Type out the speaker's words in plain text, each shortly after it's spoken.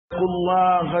اتقوا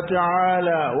الله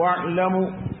تعالى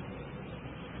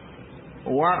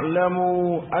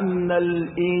واعلموا أن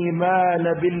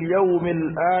الإيمان باليوم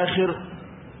الآخر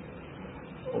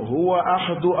هو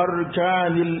أحد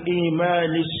أركان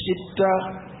الإيمان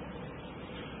الستة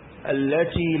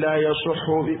التي لا يصح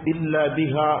إلا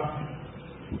بها.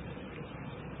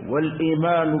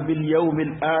 والإيمان باليوم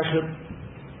الآخر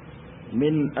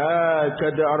من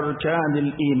آكد أركان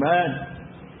الإيمان،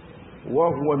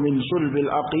 وهو من صلب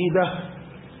العقيدة،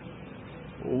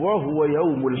 وهو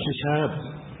يوم الحساب.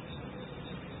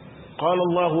 قال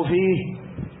الله فيه: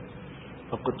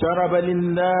 اقترب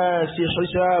للناس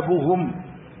حسابهم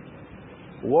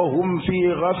وهم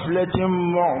في غفلة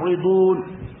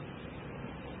معرضون.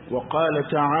 وقال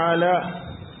تعالى: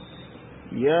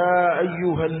 يا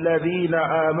أيها الذين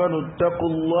آمنوا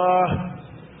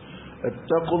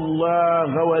اتقوا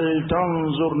الله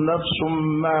ولتنظر نفس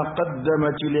ما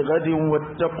قدمت لغد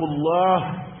واتقوا الله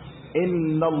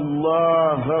إن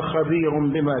الله خبير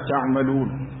بما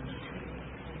تعملون.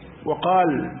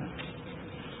 وقال: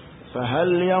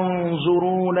 فهل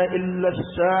ينظرون إلا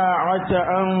الساعة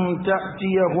أن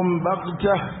تأتيهم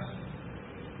بغتة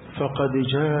فقد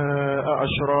جاء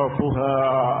أشراطها.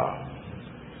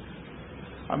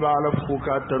 أما على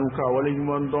فكوكا تنوكا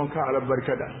وليمون دونك على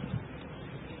بركة.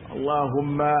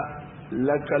 اللهم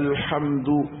لك الحمد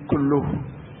كله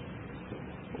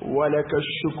ولك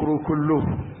الشكر كله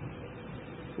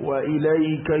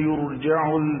وإليك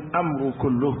يرجع الأمر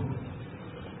كله.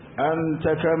 أنت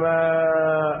كما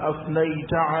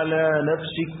أثنيت على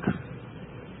نفسك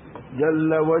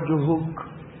جل وجهك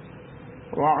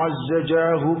وعز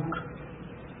جاهك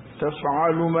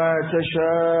تفعل ما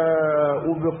تشاء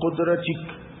بقدرتك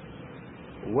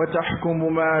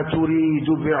وتحكم ما تريد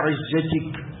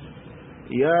بعزتك.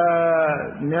 يا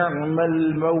نعم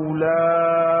المولى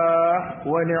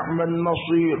ونعم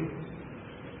النصير.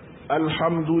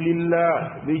 الحمد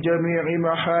لله بجميع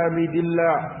محامد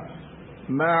الله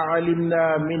ما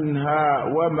علمنا منها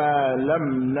وما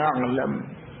لم نعلم،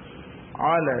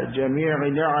 على جميع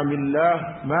نعم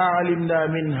الله ما علمنا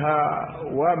منها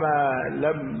وما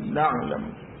لم نعلم.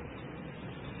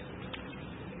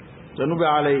 تنبع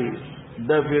عليه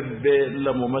دفب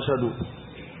لممسدو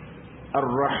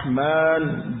الرحمن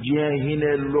جاهن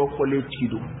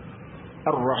اللوقلتيدو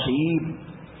الرحيم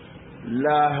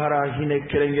لا هراهن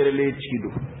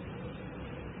كرنجرلتيدو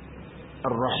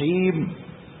الرحيم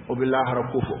وبالله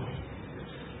ركوفه.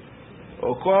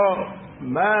 وقال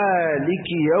مالك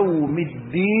يوم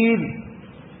الدين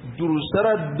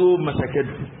درسرد مسكد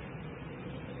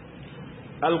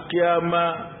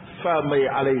القيامة فامي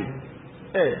عليه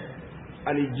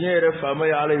الجير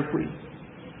فامي عليه كوي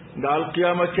دا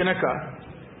القيامة كنكا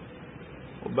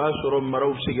وباسر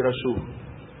مروف سجرسو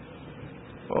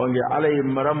ونجي عليه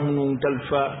مرم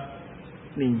تلفا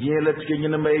نجيلت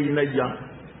كنين مي نجان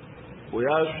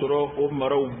وياسر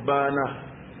مروف بانا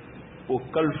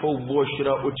وكلف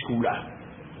بوشرا أتكولا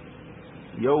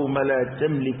يوم لا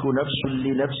تملك نفس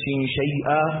لنفس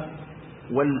شيئا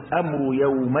والأمر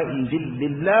يومئذ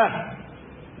لله.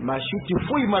 ما شئت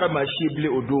فوي مرة ما شئت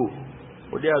لأدو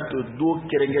ودي أتدو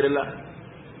كرنجرلا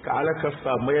كعلك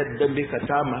فما يدن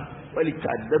بكتاما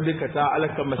ولكادن بكتا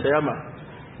عليك مسياما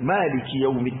مالك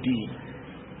يوم الدين.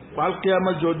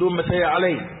 والقيامة جودو مسيا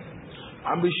عليه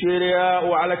عم بشيريا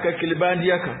وعليك كلبان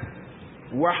ديكا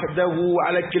وحده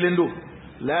على كلندو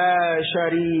لا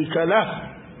شريك له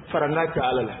فرنات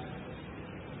على له.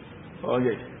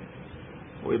 اوكي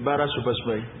ويبارا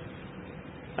سبسمي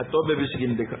اتوبه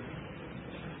بسكين دكا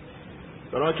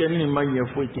تراك من من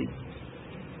يفوتي.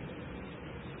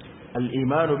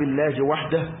 الإيمان بالله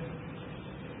وحده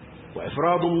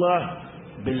وإفراد الله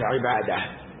بالعبادة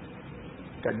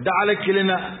كدعلك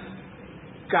كلنا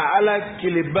كعلك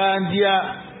كلبانديا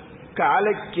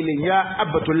كعلك كليا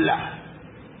أبت الله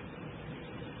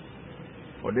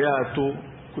ودياتو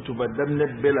كتب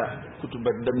الدمن بلا كتب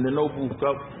الدمن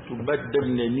نوبوكا كتب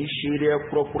الدمن نيشيريا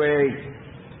كروكري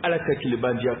على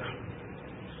كلبانديا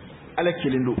على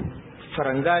كلندو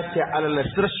فرنغاتي على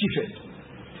السرشيفه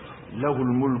له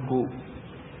الملك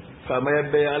فما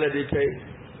يبي على ديكي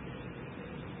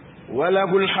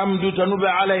وله الحمد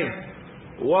تنبع عليه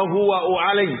وهو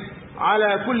عليه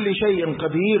على كل شيء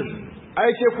قدير.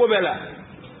 أي شيء قبلا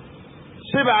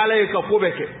سب عليك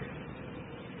قبك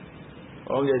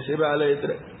أوكي سب عليه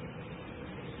ترى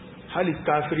هل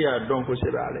الكافر يا دونك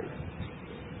سب عليه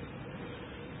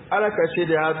على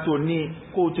كسيدي هاتوني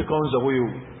كوتي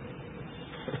كونزويو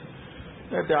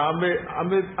nete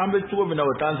ambe tuko mina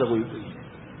watanza ko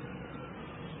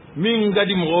min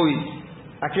gadi mowi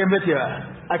akembe tia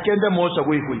akende mo sa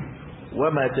ko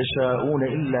وما تشاءون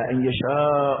إلا أن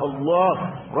يشاء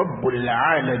الله رب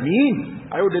العالمين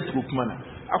أيودتك منا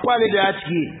أقوال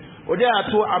داتي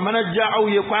وداتو أمنا جاءوا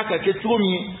يقاك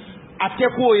كتومي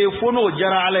أتكو يفونو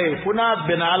جرى عليه فنا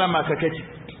بنا على ما ككتي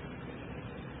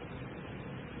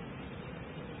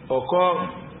أكو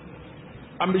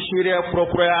أم بشيريا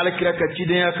بروكريا على كلا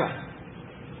كتيدينك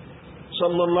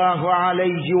صلى الله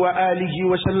عليه وآله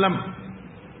وسلم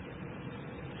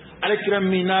على كلا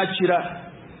مناتشرا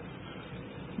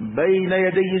بين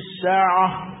يدي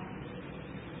الساعة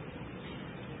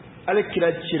على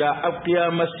كلا تشرا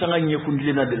القيامة سنغن يكون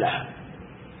لنا دلها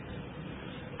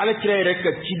على كلا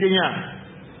يركا تشيدنيا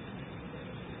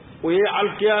ويا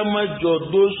القيامة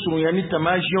جودوس يعني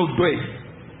تماشي ودوي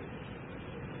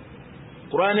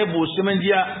قرآن بو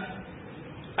سمنديا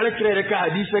على كلا يركا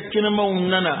حديثة كنما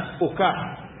وننا أوكا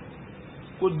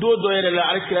كدو دوير لا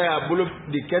على كلا يقولوا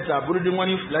دكتا بولو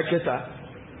دمواني فلاكتا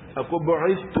أكو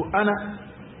بعثت أنا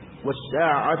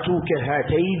والساعة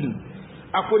كهاتين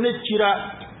أكون تشرا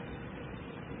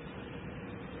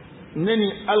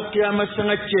نني القيامة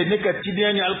سنغتشي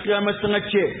نكتديني القيامة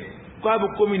سنغتشي كابو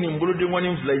كوميني مبلو دي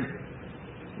وانين فلاي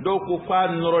دوكو فا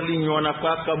نورولي نيونا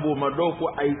فا كابو ما دوكو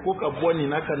أيكو كابواني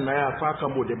ناكا نايا فا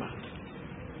كابو ديما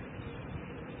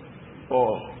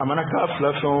أمانا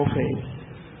كافلا فيون فين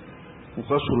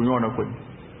وكا سوريونا كوني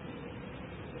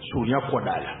سوريا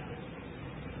قدالا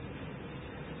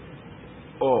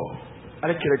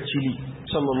على كلا تشيلي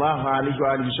صلى الله عليه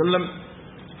وآله وسلم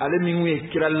على من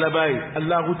كلا اللباي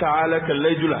الله تعالى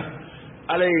كالليجلا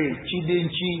على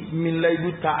تشيدينشي من ليجو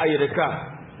تعيركا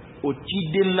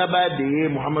وتشيدين لبادي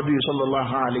محمد صلى الله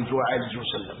عليه وآله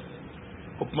وسلم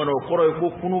وكما نقول يكو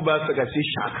كنو باسكا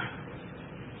سيشاك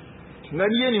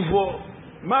نانيني فو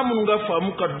ما منغا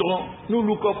فامو كدون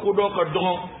نولوكا كودو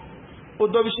كدون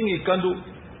ودوبشيني كاندو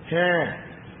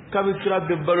kabi kira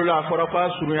be balula fara fa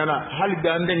sunyana hal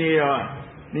ga andane yawa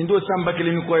nindo samba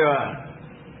kilimi ko yawa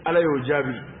ala yo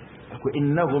jabi ako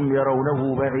innahum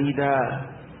yarawnahu ba'ida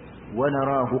wa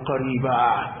narahu qariba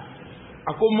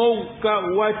ako mawka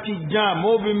wati ja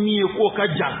mobe mi ko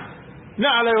kaja na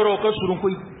ala yo ka surun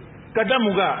koy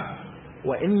kadamuga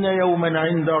wa inna yawman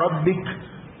 'inda rabbik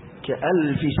ka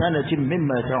alf sanatin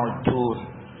mimma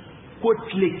ta'udun ko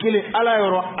tlikile ala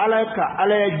yoro alaka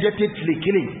ala ya jete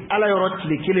tlikile ala yoro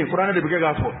tlikile qur'ana da bige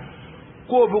gafo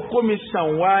ko bu komi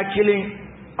san wakile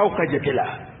au ka jetela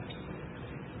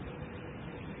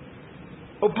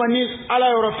opani ala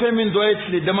yoro femin doye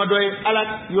tli dama doye ala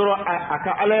yoro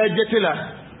aka ala ya jetela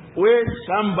we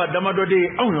samba dama dode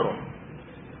au yoro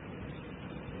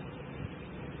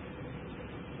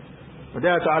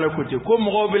wada ta'ala kuti ko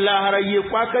mo billahi haraye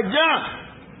kwa ka ja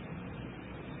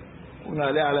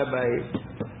kuna le ala baye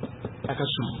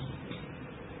akasu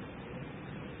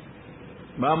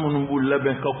mamun bulla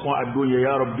ben ka ko adunya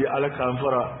ya rabbi ala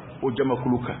kanfara o jama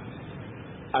kuluka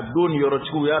adun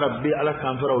yorotu ya rabbi ala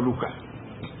kanfara luka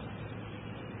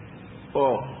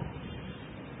ko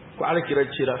ala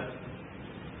kirachira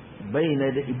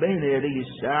bayna yaday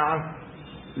sa'a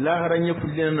la haran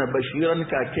yakullina bashiran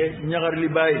kake nyagar li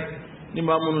baye ni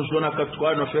mamun sona ka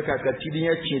twano feka ka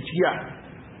tidinya chetiya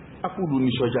akulu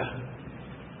ni soja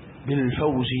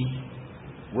بالفوز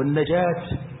والنجاة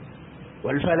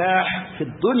والفلاح في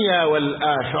الدنيا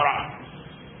والآخرة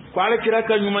قال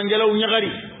كراك المنجلو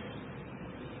نغري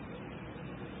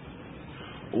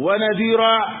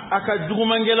ونذيرا أكدو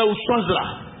منجلو صنزرة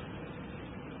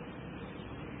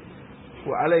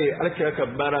وعلي كراك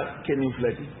بارا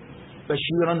كنفلتي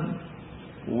بشيرا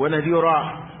ونذيرا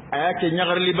آيات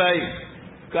نغر لباي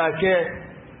كاكي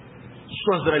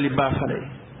صنزرة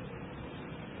لبافري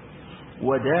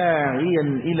وداعيا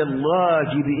إلى الله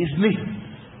بإذنه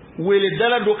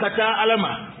ولدل دكتا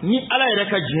علما ني على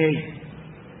يدك جاي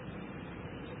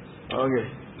اوكي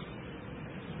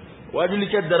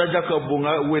واجلك الدرجة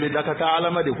كبونا ولدك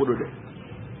علما دي كدو دي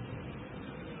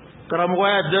كرام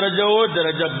ويا درجة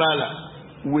ودرجة بالا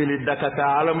ولدك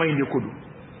علما دي كدو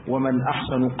ومن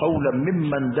أحسن قولا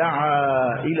ممن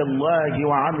دعا إلى الله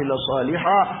وعمل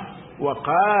صالحا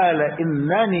وقال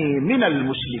إنني من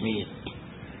المسلمين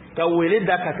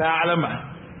كولدك تعلم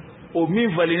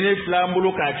ومن فلين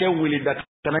فلامبلو كاكي ولدك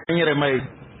كنير ماي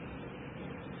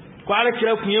قال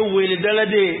كيف يولد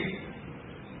لدي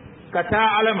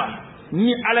كتعلم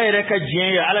ني على يرك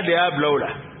جين على بياب لولا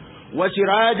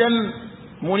وسراجا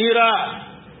منيرا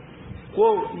كو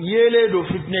يلدو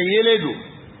فتنه يلدو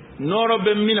نورو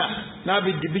بمنا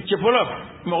نابي دبيتش فلوف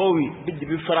مغوي بدي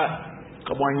بفرا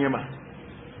كبوانيما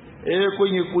ko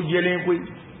ni ko jelen ko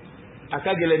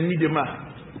akagele ni de ma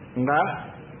nga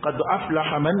qad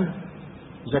aflaha man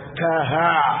zakkaha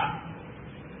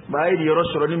bayri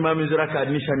rasulani ma min ziraka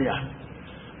nisaniya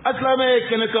aslame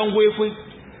ken kan goy fu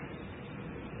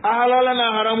ahalala na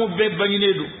haramu be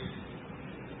baginedu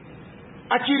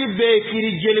akiri be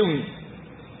kiri jelum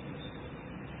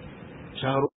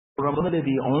shahru ramadan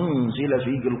alladhi unzila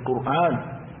fihi alquran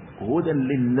hudan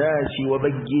lin-nas wa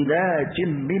bayyinatin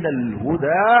min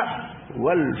al-huda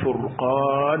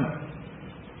wal-furqan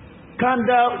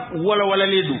kanda wala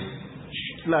ledu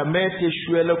la mete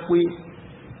shuela kwi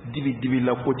dibi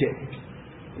la kote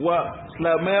wa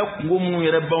la me ngumu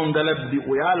yere bawndala bi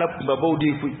o yala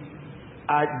babawdi kwi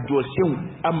a josin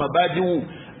amma badiwu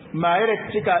ma yere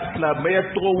tika la me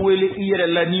to wele yere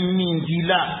la ni min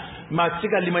dila ma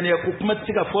tika limane ko kuma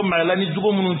tika fo ma la ni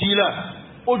jugo munu dila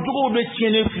o jugo be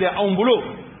tiene fle angulo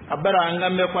abara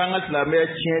ngame ko anga la me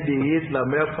tien de yes la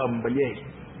me fambaye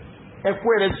e ko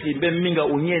yere si be minga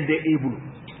o nyende ebulu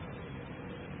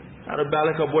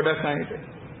arabala ka boda kan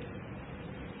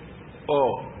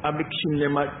amikshin ne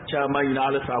ma chama ina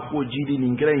ala sa ko jidi ni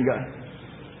ngrenga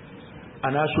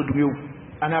ana so duwe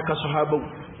ana ka sahaba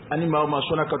ani ma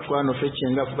sona ka tuwa no fecce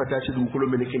nga fuka ta ci dum kulo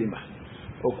mele kelima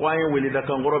o kwayen weli da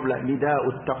kan gorobla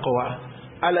nida'ut taqwa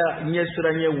ala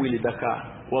nyesranye weli daka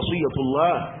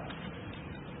wasiyatullah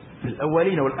fil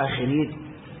awwalin wal akhirin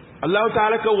Allah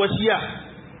ta'ala ka wasiya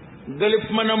galif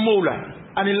mana maula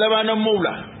ani labana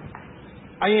maula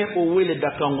ayen o wele da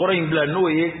kan gorin bla no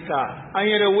ye ka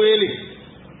ayere wele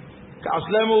ka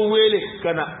aslamo wele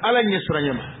kana ala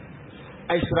nyesranyama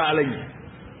ay sra alanya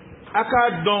aka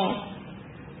don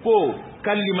ko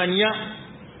kalimanya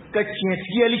ka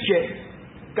tientiyelike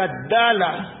ka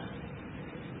dala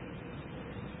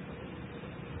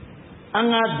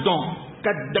anga don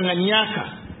ka danganyaka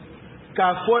ka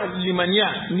fo limanya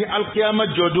ni alqiyama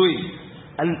jodoi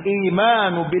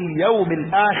al-iman bil yawm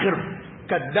al-akhir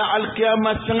kadda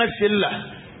alqiyama sanga silla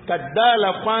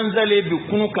kadala kwanza le bi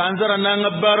kunu kanzara nanga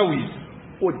barawi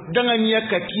o danganya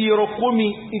ka kiro komi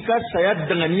ika sayad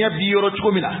danganya biyoro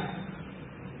chkomina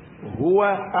huwa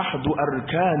ahdu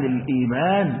arkan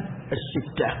al-iman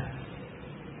as-sitta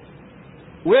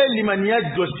weli man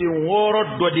yajosin woro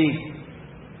dodi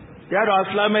yaro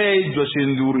aslama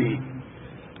yajosin duri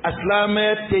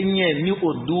aslama tenye ni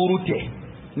odurute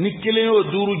ni kelen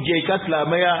oduru je ka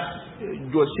aslama ya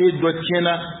jose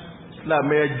dotiena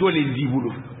aslama ya jole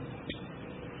dibulu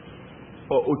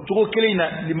o tuko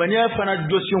kelina limania fana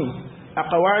josion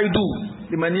aqawaidu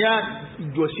limania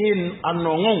josin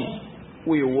annongon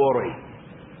we woro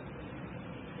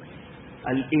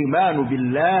al-iman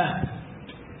billah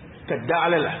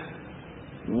كالدعلة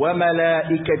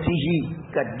وملائكته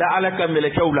كالدعلة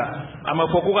ملكولا أما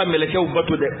فوقها ملكو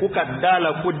بطودة كالدعلة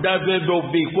كدافع دو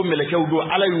بي كملكو دو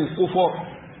على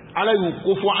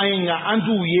يوقفو عينا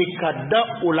عنده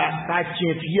يكدعولا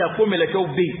كاتشنتيا كملكو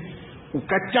بي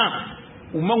وكاتشان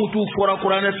ومانتو فورا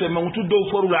قرآن سمانتو دو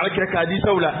فورو على كلا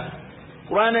كاديسة ولا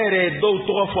قرآن يري دو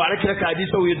تغفو على كلا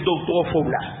كاديسة ويدو تغفو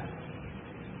لا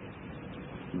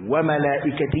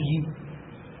وملائكته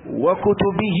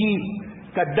وكتبه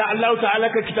كدع الله تعالى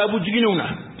كتابه جينونا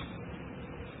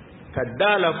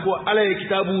كدع لكو على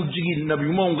كتابه جين نبي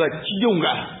مونغا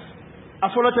تشيونغا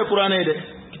افولات القران ده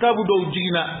كتابه دو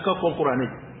جينا كقران قران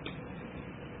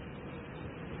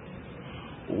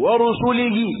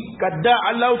ورسوله كدع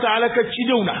الله تعالى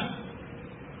كتشيونا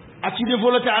اتشي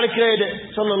فولات على كده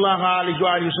صلى الله عليه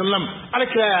واله وسلم على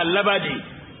كده لبادي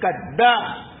كدع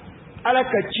على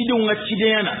كتشيونغا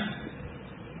تشيديانا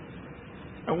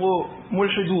أو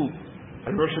ملحدون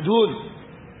الملحدون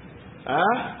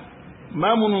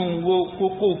ما منو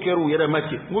كوكو كيرو يرى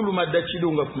ماتي مولو ما دا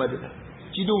تشيدون غف مادلا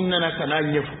تشيدون نانا كنا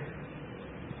نيفو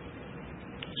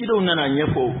تشيدون نانا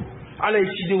نيفو على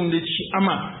تشيدون دي تشي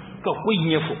أما كوي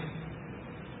نيفو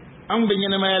أم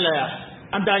بنينا ما يلا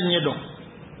أندا نيدون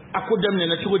أكو دم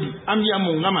نانا تشودي أم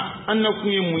يامو نما أنا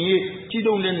كوي مويه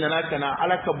تشيدون نانا كنا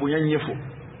على كبويا نيفو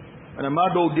أنا ما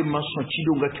دو دي ما سون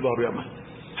تشيدون غكبارو ياما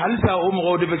hal sa o mo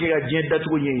gode bege ajien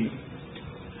datu nyi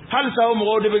hal sa o mo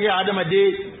gode bege adama de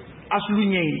aslu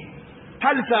nyi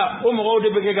hal sa o mo gode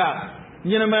bege ga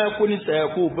nyina ma ko ni sa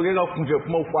ko bege ga kunje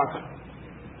kuma ufaka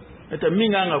eta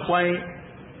minga nga kwai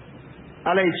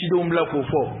ala yi do mbla ko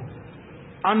fo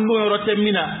ando rote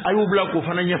mina ayu bla ko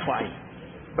fana nyefai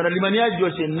bana limania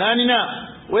jose nanina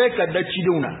we kadda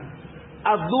chiduna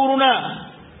azuruna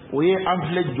we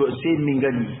amfle jose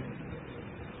mingani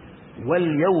wal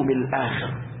yawmil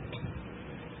akhir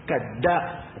كدا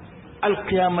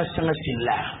القيامة سنة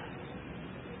الله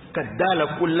كدا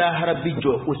لكل هربي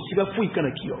جو وسيبا فوي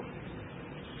كنكيو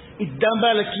إدام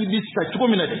بالكي بيسا تقو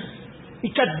من هذا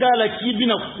إكدا لكي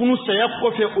بنا كنو سيبقى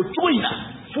في أتوينا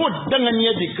فود دنغن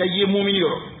يدي كي يمومن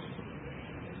يرو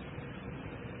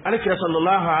عليك صلى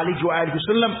الله عليه وآله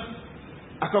وسلم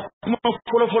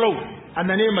kuma folo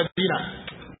anane Madina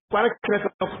kwara kira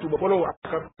ka kutuba folo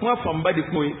kuma famba di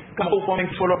kuma kama ko men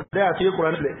folo da ya ce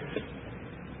Qur'an le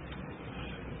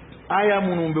aya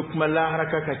munun be kuma la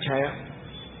haraka ka chaya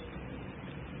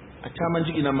a taman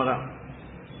jigi na maga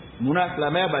muna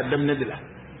lamaya ba dam ne dila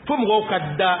fo mo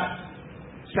kadda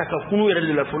saka kunu yere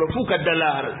dila folo fu kadda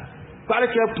la har kwara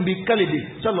kira bi kalidi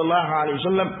sallallahu alaihi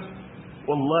wasallam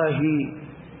wallahi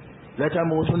la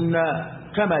tamutunna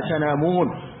kama tanamun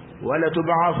wala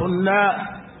tub'athunna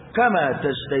kama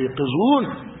tastayqizun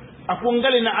akon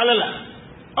galina alala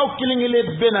aw kilingile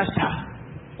benasta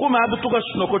kuma abituka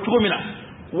sunoko chugumina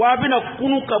wabina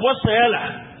kunu kabo sayala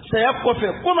sayakofe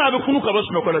kuma abikunu kabo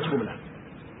sunoko la chugumina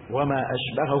wama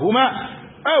ashbahahuma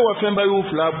aw famba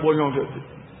yufla bonyon fe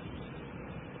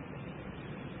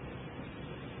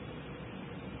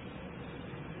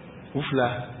ufla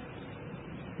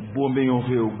bombe yon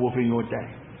fe o bofe yon tay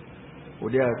o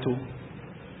de ato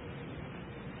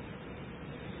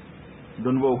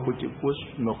don ba ko ci pos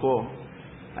noko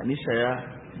ani saya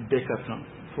dekatan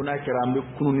funa kira ambe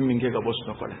kunu ni minge ga bos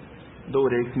noko la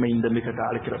dore kuma inda me kata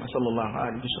alkira sallallahu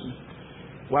alaihi wasallam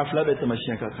wa fla be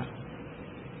tamashin kaka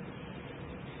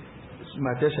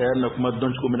mate saya na kuma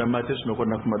don ko mina mate noko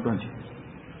na kuma don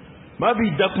ma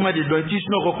bi da kuma de don tis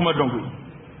noko kuma don ko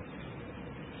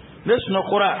les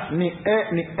nokora ni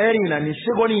erina ni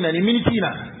segoni na ni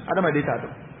minutina adama de tato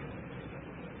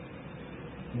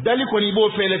dali ko ni bo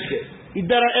feleke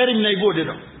idara erin nay bode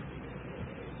do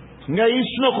ngay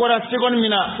isno ko ra segon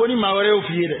mina foni ma ware o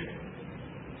fiire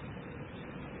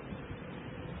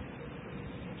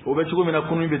o be tugo mina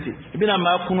kunu beti ibina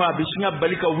ma kunu abishinga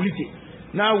balika wulite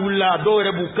na wulla do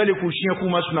rebu kale ku shiya ku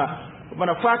masuna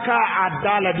bana faka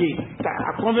adala de ta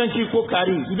convaincu ko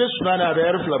kari ibe sunana da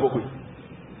yarfla boko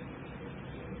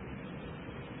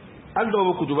aldo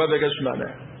bo kutuba be ga sunana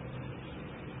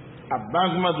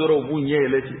abang ma doro bu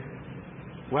nyeleti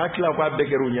wakila kwa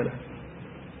bekeru nyala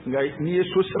ngai ni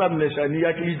yeso sram ne sa ni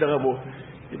yakili daga bo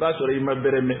iba sore ma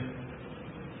bereme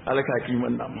alaka ki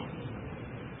man nam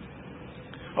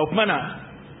ok mana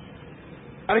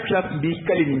alaka bi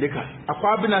kali ni deka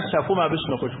akwa bina sa ko ma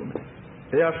bisu ko chuma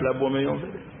ya fla bo me yon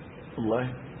fede wallahi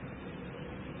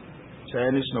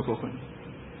sayani sno ko kon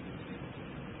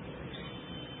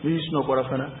ni sno ko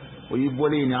rafana o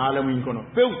yibole ni alamu kono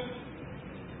pew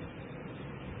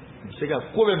sega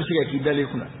ko be sega ki dale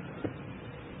kuna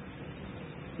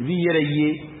vi yere ye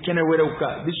kene were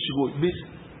uka bisigo bis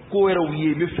ko were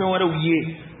uye be fen were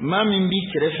uye mami mbi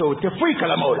kere so te foi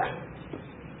kala mawla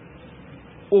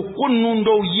o kunnu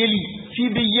ndo yeli fi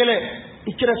bi yele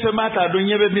ikira fe mata do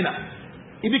nyebe mina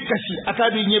ibi kashi ata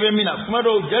bi nyebe mina kuma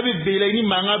do jabi be ni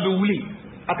manga be wuli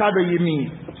ata do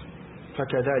yemi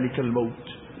fakadhalika al-maut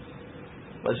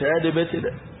basayade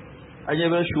betida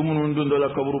anyebe shumunu ndundo la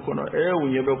kaburu kono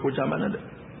unyebe ko jamana de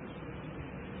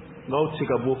ngauti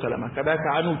ka bo kalama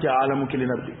kadaka anu ta alamu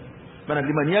kilinardi bana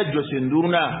liman yajjo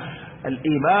sindurna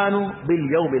al-iman bil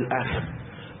yawm al-akhir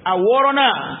aworna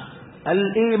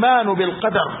al-iman bil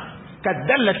qadar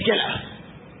kadallat kala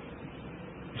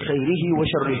khairihi wa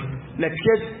sharrihi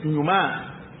lakat nyuma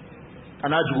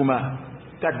anajuma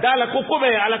kadala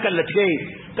kokobe ala kallatke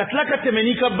katlaka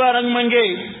temenika barang mange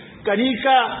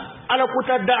kanika ala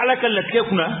kuta da ala kallatke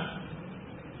kuna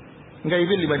ngai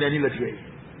billi badani latke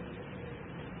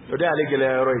to da ale gele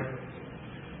roy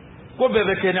ko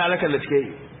bebe ken ala kallatke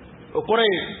o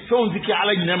koray fon diki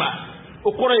ala nyama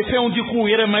o koray fon diku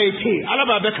yere mayte ala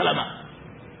ba be kalama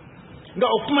nga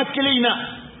o kuma kelina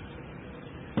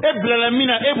e blala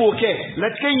mina e boke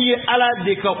latken yi ala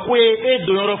de ka kwe e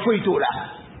donoro foito la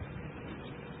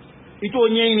ito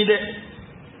nyenyi de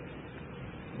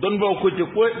don ba ko te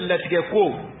ko latke ko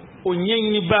o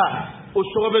nyenyi ba o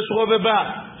sogobe ba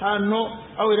ha no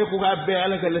awere ko ga be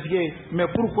ala latke mais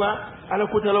pourquoi ala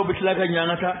ko talo be tilaga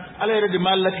nyangata ala yere de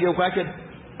mal latke ko ake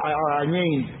a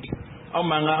nyenyi aw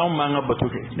manga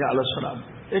batuke ya ala salam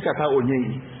e ka ta o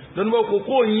nyenyi don ba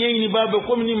ko nyenyi ba be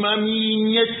ko ni mami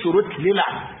nye churut lila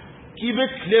kibe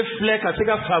kle fle ka se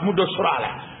ka famu do surala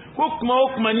ko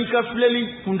kuma ni ka fleli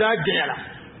kunda jela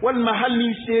wal mahalli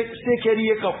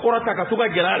sekeriye ka qorata ka tuga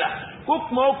gelala ko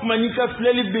kuma ni ka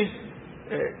fleli bi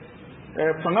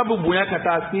fanga bu buya ka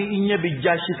ta fi inye bi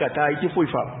jashi ka ta iti foi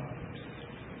fa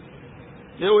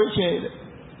ewe che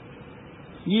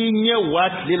yi nye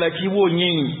wat le la ki wo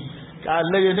nyen ka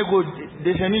la ne ko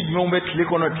deseni mo bet le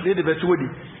kono tle de betodi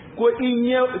ko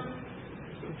inye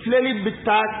fleli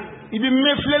bitat ibi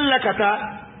me fleli la kata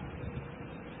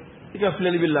ika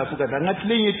fleli billah fukata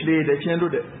ngatle yetle de chendo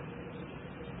de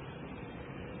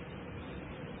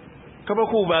kaba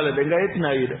ko bala de ngayet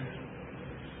na yida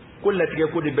kullati ke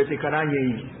ko de beti karanye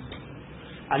yi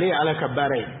ale ala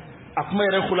kabare akuma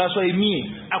yɛrɛ khulaso ye min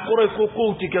ye a kɔrɔ ye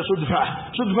ko tɛ kɛ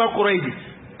sudfa kɔrɔ ye di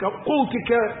ka kow tɛ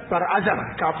kɛ par hasard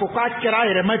k'a fɔ k'a kɛra a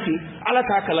yɛrɛ ma ten ala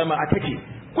t'a kalama a tɛ ten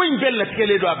ko in bɛɛ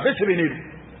latigɛlen don a bɛɛ sɛbɛnnen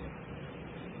don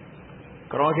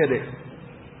karamɔgɔkɛ dɛ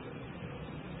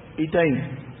i ta in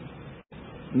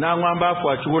n'an ko an b'a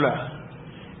fɔ a cogo la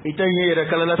i ta in ye yɛrɛ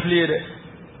kalalafili ye dɛ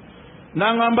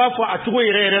n'an ko an b'a fɔ a cogo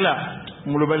yɛrɛ la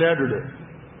molobaliya don dɛ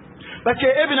parce que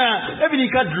e bɛna i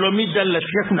ka dulɔmi da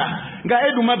latigɛ kunna nka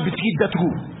e dun ma bitigi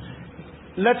datugu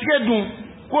latigɛ dun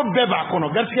ko bɛɛ b'a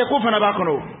kɔnɔ garisɛgɛ ko fana b'a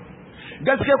kɔnɔ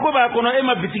garisɛgɛ ko b'a kɔnɔ e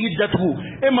ma bitigi datugu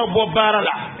e ma bɔ baara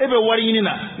la e bɛ wari ɲini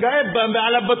na nka e ban bɛ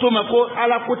ala bato ma ko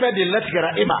ala kota de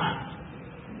latigɛra e ma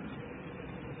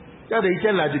y'a dɔn i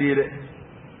tɛ laadiri ye dɛ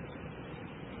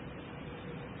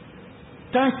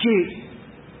tant que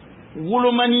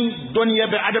wolomani dɔnniya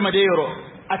bɛ adamaden yɔrɔ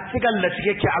a tɛ se ka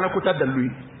latigɛ kɛ ala kota dalilu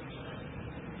ye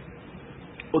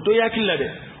o to yakili la dɛ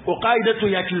o kaida to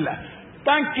yakili la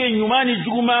tant que ɲuman ni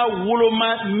juguma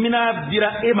woloma mina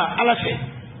dira e ma ala fɛ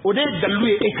o de ye dalilu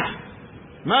ye e kan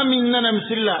maa min nana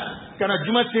misiri la ka na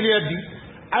juma seliya di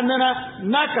a nana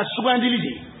n'a ka sugandili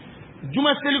de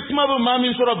juma seli kuma bɛ maa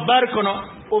min sɔrɔ bari kɔnɔ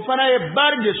o fana ye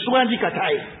bari de sugandi ka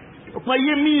taa ye o kuma i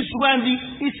ye min sugandi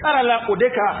i sara la o de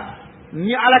ka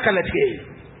ni ala ka latigɛ ye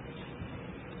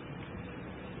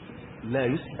la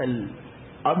yus'al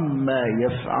amma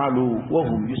yaf'alu wa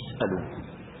hum yus'alun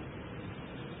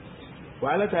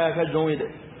wa ala ta ka jɔn ye dɛ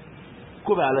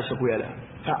ko bɛ ala sagoya la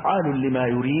fa'alun lima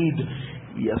yurid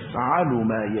yaf'alu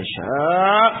ma yasha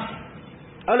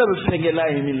ala bɛ fɛn kɛ la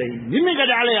ye min la ye ni min ka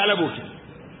di ala ye ala b'o kɛ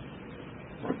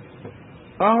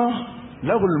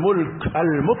lahu al-mulk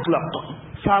al-mutlaq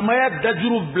faamaya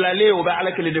dajuru bilalen o bɛ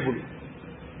ala kelen de bolo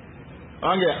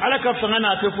ala ka fanga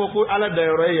n'a tɛ fɔ ko ala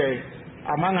dayɔrɔ ye ye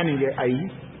a man ka nin kɛ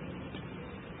ayi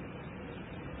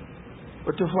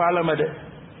o tɛ fɔ ala ma dɛ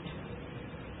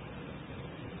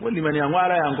wali mani an ko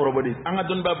ala y'an kɔrɔbɔ de an ka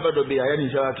dɔnnibaa ba dɔ bɛ yen a ye nin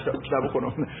sɛbɛn kitabu kɔnɔ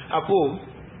a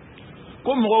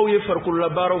ko mɔgɔw ye farikolola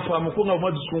baaraw faamu ko nka u ma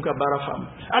dusukun ka baara faamu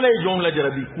ala ye jɔnw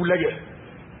lajarabi k'u lajɛ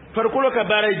farikolo ka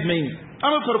baara ye jumɛn ye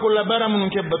an bɛ farikolola baara minnu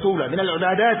kɛ batow la min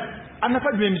al-ibadat a nafa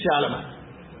jumɛn bɛ se ala ma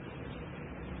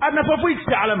a nafa foyi tɛ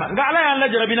se ala ma nka ala y'an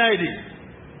lajarabi n'a ye de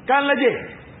k'an lajɛ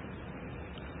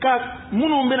ka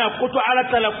minnu bɛna koto ala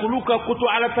ta la k'olu ka koto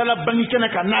ala ta la bangi kɛnɛ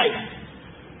kan n'a ye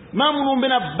maa minnu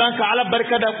bɛna ban ka ala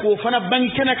barika da k'o fana bangi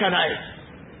kɛnɛ kan n'a ye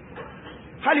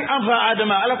hali an fa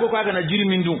adama ala ko k'a kana jiri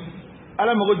min dun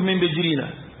ala mago jumɛn bɛ jiri in na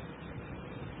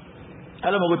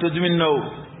ala mago tɛ dumuni na o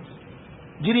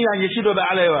jiri y'a ɲɛsi dɔ bɛ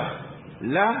ala ye wa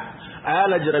la a y'a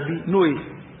lajarabi n'o ye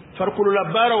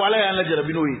farikolola baaraw ala y'an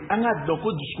lajarabi n'o ye an k'a dɔn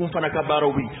ko dusukun fana ka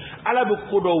baaraw bɛ ala bɛ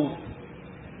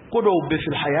ko dɔw bɛ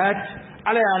fil hayat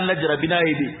ala y'an lajarabi n'a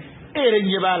ye de e yɛrɛ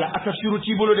ɲɛ b'a la a ka firu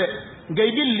t'i bolo dɛ nka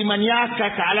i bɛ limaniya kan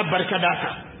ka ala barika d'a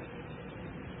kan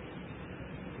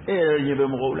e yɛrɛ ɲɛ bɛ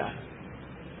mɔgɔw la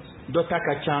dɔ ta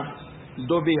ka ca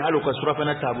dɔ bɛ yen hali o ka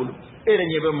surafana t'a bolo e yɛrɛ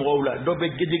ɲɛ bɛ mɔgɔw la dɔ bɛ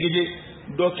gejegeje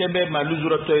dɔ kɛ bɛ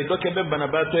maaluzuratɔ ye dɔ kɛ bɛ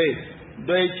banabaatɔ ye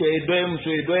dɔ ye cɛ ye dɔ ye muso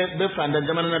ye dɔ bɛ fantan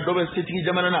jamana na dɔ bɛ setigi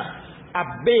jamana na a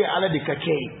bɛɛ ye ala de ka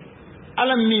kɛ ye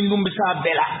ala min dun bɛ se a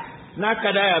bɛɛ la n'a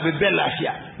ka d'a ye a bɛ bɛɛ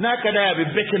lafiya n'a ka d'a ye a bɛ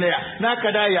bɛɛ kɛnɛya n'a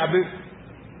ka d'a ye a bɛ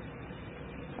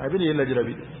nin ye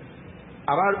lajarabi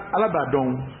ala b'a dɔn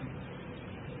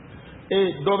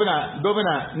dɔ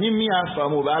bɛna ni min y'a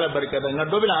faamu o bɛ ala barika da nka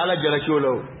dɔ bɛna ala jalaki o la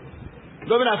o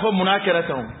dɔ bɛna fɔ mun n'a kɛra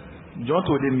tan jɔn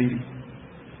t'o de miiri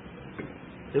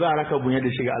i b'a ala ka bonya de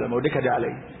sigi ala ma o de ka di ala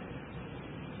ye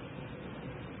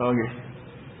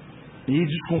nin y'i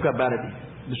dusukun ka baara de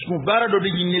dusukun baara dɔ de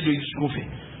ɲininen don i dusukun fɛ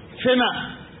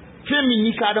fɛn min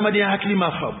n'i ka adamadenya hakili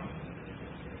ma faamu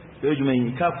o ye jumɛn ye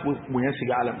i k'a bonya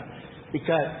sigi ala ma i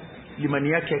ka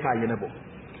limaniya kɛ k'a ɲɛnabɔ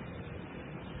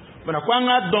mana ko an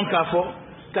k'a dɔn k'a fɔ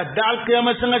ka da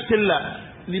alikiyama sanga seli la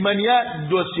limaniya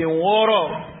jɔsen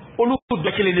 6 olu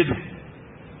bɛɛ kelen de don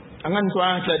an ka nin to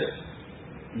an filɛ dɛ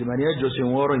limaniya jɔsen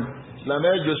 6 in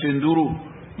silamɛya jɔsen 5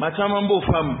 maa caman b'o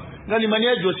faamu nka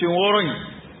limaniya jɔsen 6 in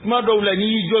kuma dɔw la n'i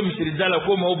y'i jɔ misirida la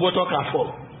ko maaw bɔtɔ k'a fɔ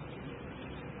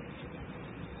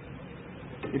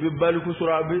i bɛ baliku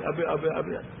sɔrɔ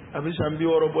a bɛ san 60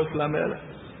 bɔ silamɛya la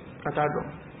ka taa dɔn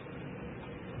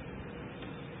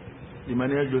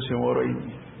limaniya jɔsen 6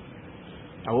 in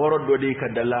a 6 dɔ de ye ka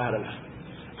da lahara la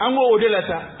an ko o de la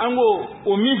sa an ko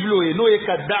o min filɛ o ye n'o ye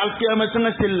ka da alikiyama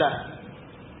sanga seli la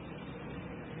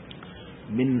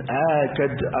min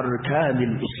akad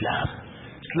arkanil islam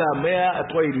silamɛya a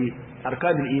tɔgɔ ye de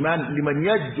arkanil iman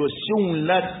limaniya jɔsenw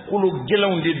la kolo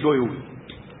gɛlɛnw de dɔ ye o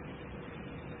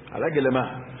a la gɛlɛma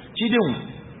cidenw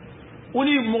u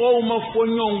ni mɔgɔw ma fɔ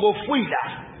ɲɔgɔn kɔ foyi la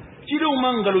cidenw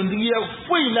ma nkalontigiya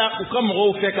foyi la u ka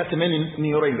mɔgɔw fɛ ka tɛmɛ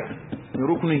nin yɔrɔ in kan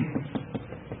rukni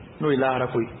no ilahara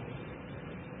koy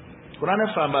qur'ana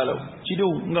fa balaw ci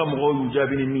dew nga mo yu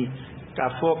jabini ni ka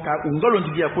fo ka ngalon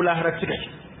ti dia ko lahara tikay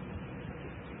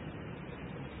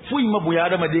fuy mabuya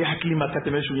adama de hakli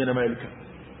makatame sunya na malika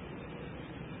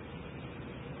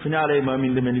fina alay ma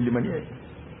min liman yay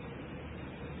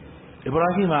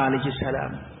ibrahim alayhi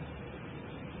salam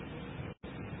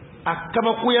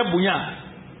akaba kuya bunya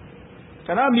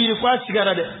kana miri kwa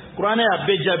sigara de qur'ana ya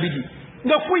be jabidi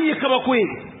nga kuyi kaba kuyi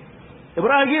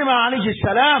ibrahim alayhi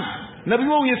salam nabi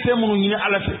mo yefemu ni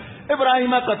alafe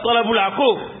ibrahim ka talabul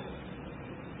aqub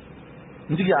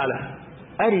ndigi ala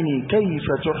arini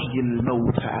kayfa tuhyi al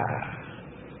mauta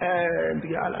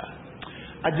ndigi ala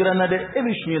ajrana de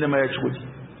ebishu ne ma ya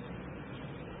chudi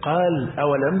قال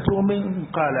أولم تؤمن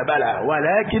قال بلى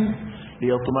ولكن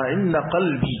ليطمئن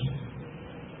قلبي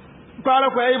قال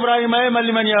يا إبراهيم أيما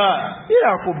لمن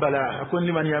يعقوب بلى أكون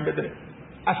لمن يبدر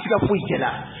أسكا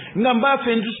فويتلا نمبا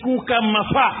فندسكو كما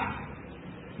فا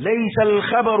ليس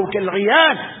الخبر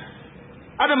كالغيان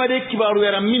هذا ما ديك كبارو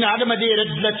يرى مين هذا ما ديك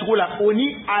ردلت تقول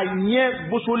أوني أني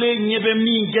بسولي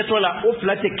نبمين جتولا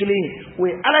أفلا تكلين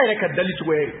وعلى يرك الدليل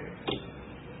تقول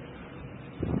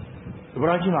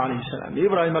إبراهيم عليه السلام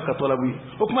إبراهيم كطلبي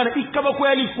وكمان إكبا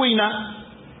كوالي كوينا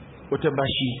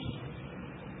وتباشي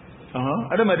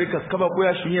هذا ما ديك كبا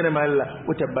كويا شنير مالا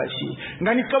وتباشي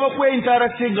غني كبا كويا إنتارا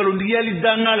سينغلون ديالي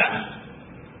دانغالا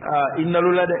إن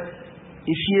لولا ده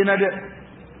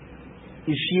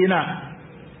إفينا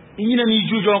إننا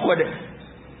نيجو جون كوده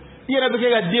يرى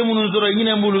بكي ديمون نزورا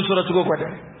إننا مولو سورة تكو كوده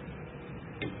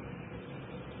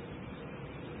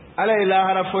على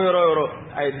إله رفو يرو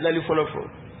أي دلالي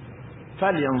فلوفو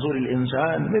فلينظر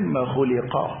الإنسان مما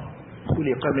خلق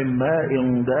من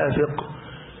ماء دافق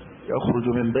يخرج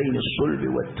من بين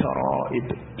الصلب والترائب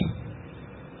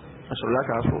أسأل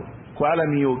الله عفو قال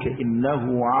ميوك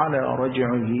إنه على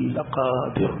رجعه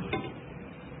لقادر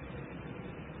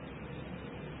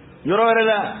يرى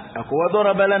لا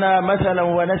وضرب لنا مثلا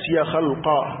ونسي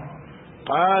خلقا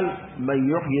قال من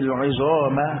يحيي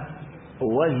العظام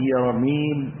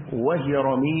وهي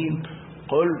رميم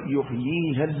قل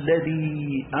يحييها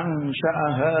الذي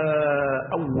أنشأها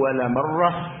أول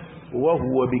مرة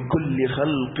وهو بكل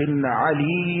خلق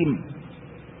عليم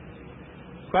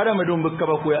قال ما دون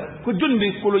بكبكويا كجن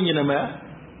بيقولون ينما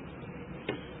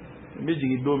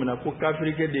بيجي دومنا كو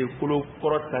كافري كدي كلو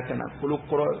كروتا كنا كلو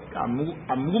كرو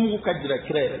امغمغو كجرا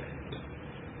كرير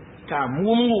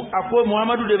كامغمغو اكو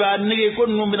محمد دبا نيغي كو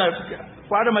نومبنا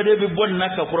فادا ما دي بي بون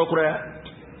نكا كرو كرو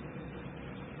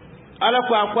ala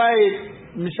ko akwaye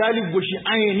misali goshi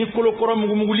anye ni kolo koro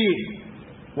mugumuguli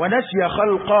wanasiya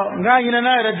khalqa ngayina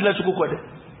na radla suku kode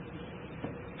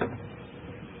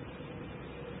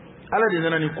ala de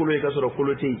nana ni kolo e kasoro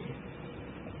kolo tei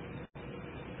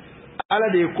ala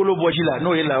de kolo bojila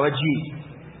no yela waji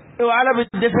e ala be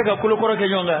defega kolo koro ke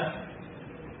nyonga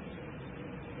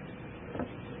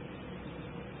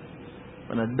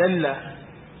wana dalla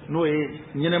no e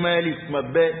nyina mayali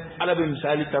mabbe ala be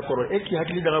misali takoro e ki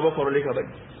hakili daga ba koro le ka ba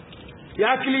ya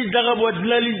hakili daga bo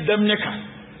dilali damneka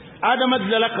adama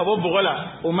dilala ka bo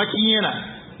bogola o makiyena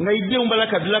ngai de umbala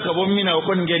ka dilala ka bo mina o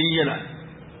kon ngeri yena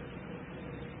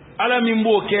ala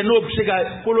mimbo ke no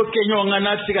psiga kolo kenyo nga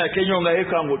na psiga kenyo nga e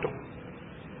kangoto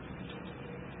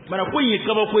mana ko yi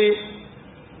kaba ko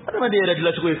adama de ra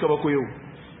dilala ko e kaba ko yo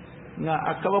nga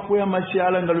akaba ko ya masi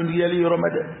ala ngalundi yali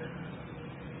yoromade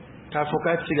ta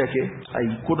foka tiga ke ay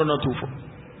kudo na tufo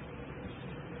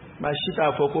ma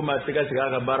shita foko ma tiga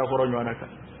ga bara koro nywana ka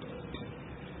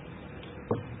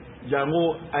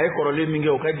jango ay korole minge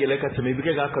o ka gele ka teme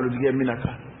bike ga kalu dige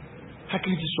minaka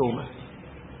hakiti soma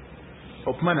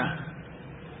opmana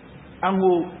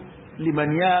ango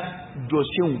limania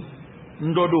dosin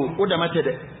ndodo o da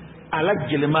matede ala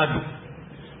gele madu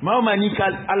ma ni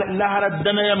kal la harad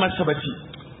dana ya masabati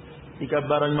ika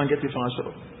baran mangeti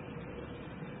fansoro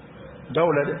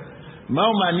dawla de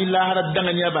mawma ni lahara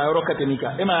danganya ba rokate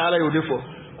nika ema ala yo defo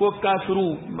ko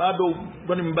kafiru ma do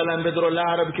don mbalambe dro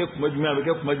lahara be ko majma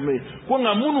ko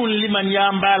ngamunu liman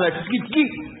ya mbala tiki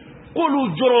ko lu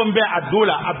jorombe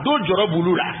adola adol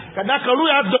jorobulula kada kalu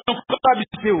ya do ko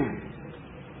tabiseu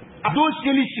ado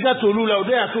seli siga to lula o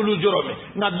de ya to lu jorobe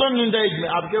na don nda ejme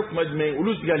abke ko majma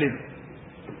ulu sigale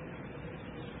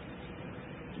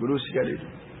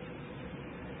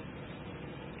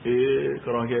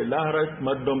karonke lahara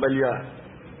madon baliya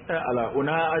ala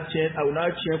una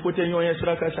achen ko te nyoyen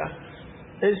sraka sa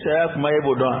saya kuma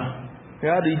yebo don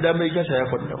ya di dambe ka saya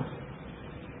ko do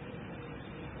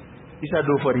isa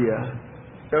do fariya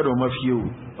ya do mafiyo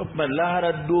opma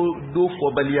lahara do fo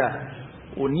baliya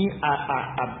oni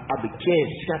abke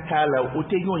sakala o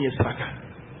te nyoyen sraka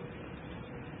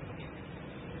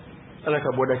ala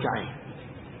ka boda kai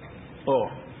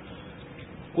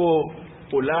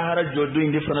ko lahara jodo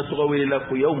indi fana to wele la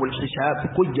ko yawmul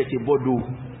hisab ko jati bodu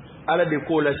ala de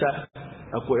ko la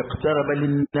sa ko iqtaraba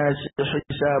lin nas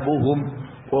hisabuhum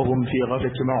wa hum fi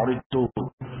ghaflatin mu'ridun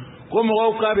ko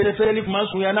mo ka be salif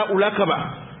masu yana ulakaba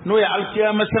no ya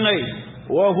alqiyama sanai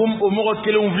wa hum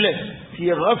umghakilun fil fi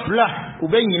ghafla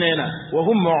ubaynina wa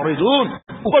hum mu'ridun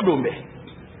ko dombe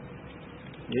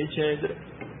yace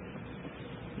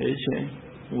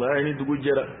wallahi dugu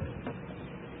jara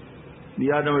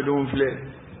ni adama dum fle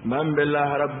mam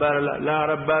billah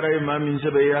rabbara ma min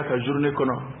sabaya ka journée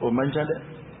kono o manchade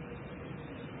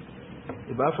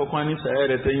e ba fa kwani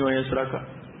sayere tanyo yesraka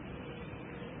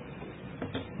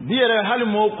diere hal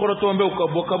mo koroto mbe ko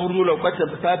boka burdula ko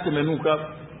ta menuka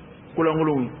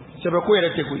kulangulu sebe ko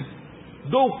yerete kuy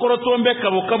do koroto mbe ka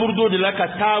boka burdo de la ka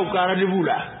taw ka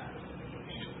radibula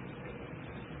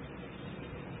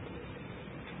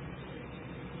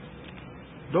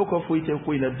do ko fuite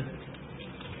kuy nabi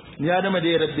ni adama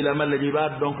de rabbil amal ba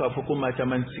donc fa ko ma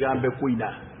taman sigambe kuyna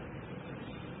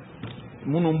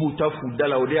munum bu tafu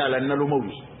dala o de ala nalo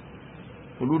mawi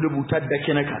ulude bu tadda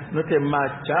kenaka note ma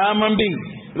taman bin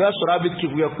ba surabi ki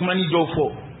ya kuma ni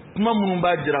jofo kuma munum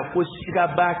ba jira ko siga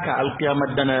baka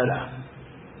alqiyamah danala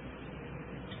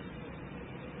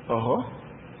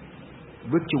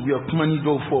buki ya kuma ni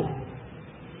jofo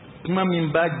kuma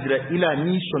min ba jira ila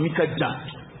ni so mika ja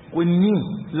ko ni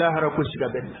lahara ko siga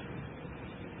benna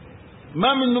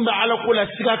ma min numba ala kula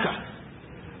sigaka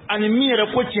ani mira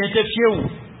ko tiente fiewu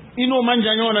ino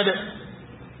manja nyona de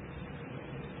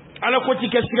ala ko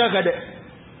tike sigaka de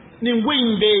ni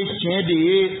ngwinde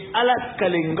tiende ala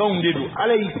kale ngaunde do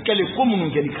ala ikale ko mun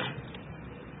ngelika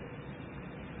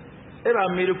era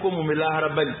mire ko mun la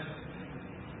harabali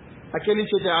akeli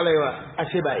sote ala wa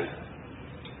asebai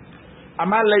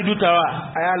ama laiduta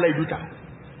wa aya laiduta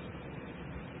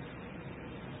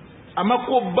amma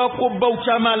ko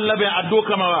bauta ma Allah bai addo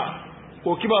kamawa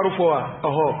ko kibaru fowa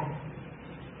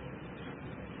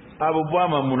abubuwa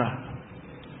mamuna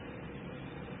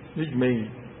nijmai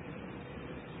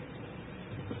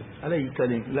alai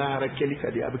kalin la harakeli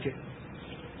kadi abuke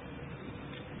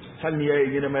sanni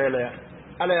yayi yana mai la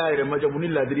ala yayi da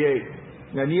majabunil ladri yayi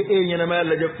ngani yana mai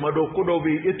la jak mado ko do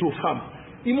be eto fam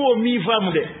imo mi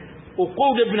fam de o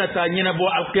ko de binata nyina bo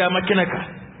alqiyama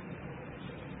kenaka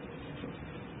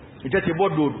jate bo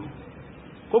dodo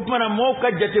ko kuma mo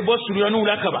ka jate bo suriyanu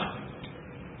lakaba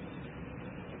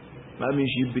ba mi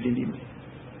shi bidindi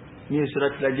ni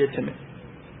sirat la jeteme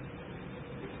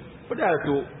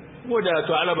moda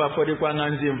to alaba fodi kwa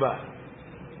nganzim ba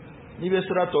ni be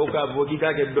sirato ka bogi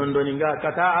ka ke dondoni nga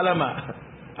kata alama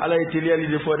ala itiliali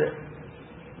de fode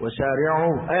wa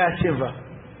shari'u aya cheva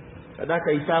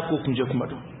kadaka itako kunje kuma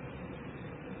to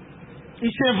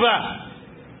iseva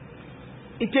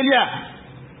itelia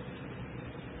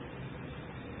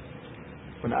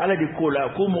on ala di kola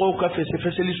ko mo ka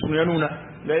fese li sunyanuna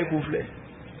ngay ku fle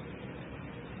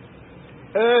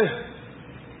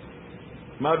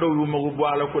ma do yu mo bo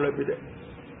ala kola bi de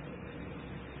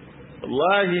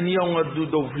wallahi ni on addu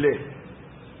do fle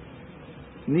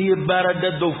ni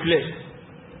barada do fle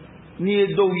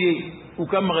ni do ye u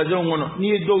ka magasin ngono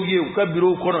ni do ye u ka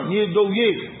bureau kono ni do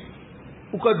ye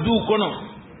u ka du kono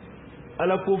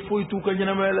ala ko foitu ka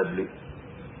jina ma la bli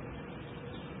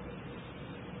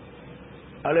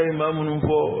على إمام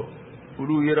فو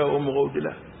ولو يرى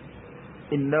غودلا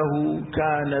إنه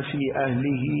كان في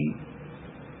أهله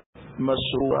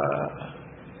مسرورا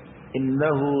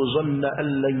إنه ظن أن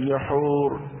لن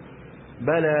يحور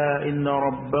بلى إن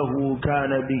ربه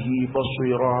كان به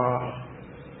بصيرا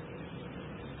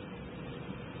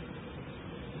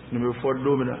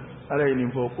نمفردو منا على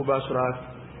إن فو كباسرا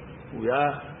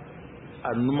ويا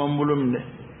النمم بلمنا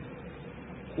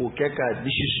وكاكا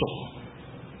ديشي سخ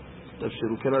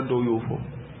tafsiru kala do yofo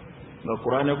na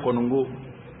qur'ane konungo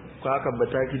ko aka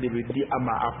bataki de bidi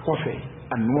ama akofe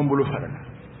annu mbulu farana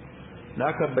na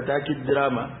aka bataki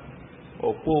drama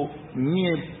o ko ni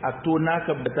ato na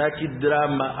aka bataki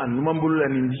drama annu mbulu la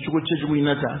ni chugo chejugo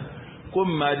inata ko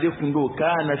made kundo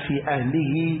kana fi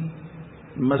ahlihi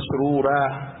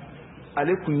masrura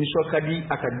alaikum nisokadi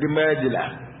akadima dila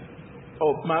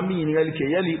o mami ni galike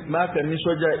yali maka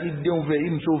nisoja idden ve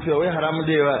in sofe we haram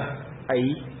dewa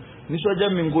ai nisoja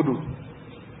min godu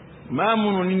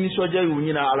mamunu ni nisoja yu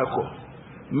nyina alako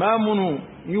mamunu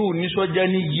yu nisoja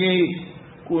ni je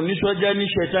ko nisoja ni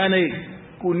shetane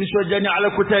ko nisoja ni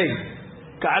alakutai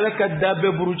ka alaka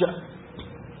dabbe buruja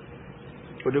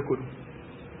ko de ko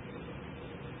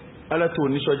ala to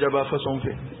nisoja ba façon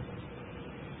fait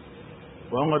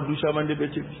wa ngadu shamande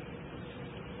beti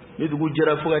ni dugu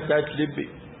jira fuga tati debbe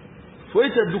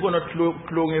foyite du kono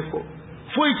tlonge ko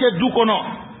foyite du kono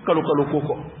kalu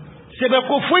koko sebe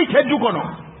ko foyite du kono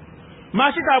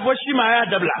mashita boshima ya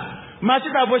dabla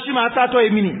mashita boshima tato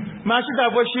emini mashita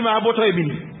boshima aboto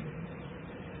emini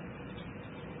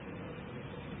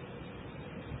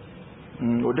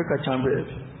o de ka chambe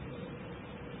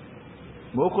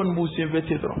bokon bu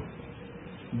sevete do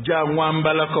ja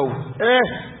ngwambala ko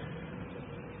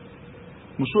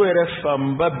muso yɛrɛ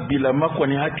fanba bilama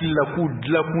kɔni hakili la k'u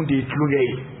dilakun de ye tulonkɛ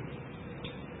ye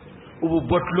u bɛ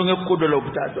bɔ tulonkɛ ko dɔ la u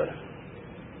bɛ taa dɔ la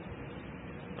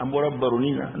an bɔra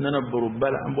baronin na an nana baroba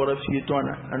la an bɔra fiyetɔn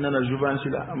na an nana juvansi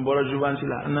la an bɔra juvansi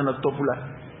la an nana tɔpu la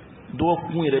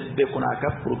dɔgɔkun yɛrɛ bɛɛ kɔnɔ a ka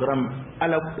programme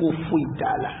ala ko foyi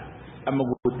t'a la a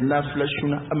mago tɛ nafila sun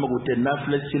na a mago tɛ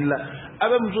nafila seli la a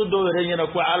bɛ muso dɔw yɛrɛ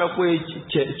ɲɛna ko ala ko ye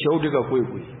cɛw de ka ko ye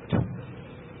koyi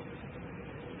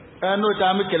n'o tɛ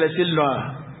an bɛ kɛlɛ seli nɔ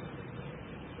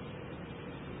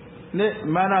ne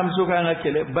maana muso kan ka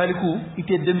kɛlɛ baliku i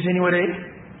tɛ denmisɛnnin wɛrɛ ye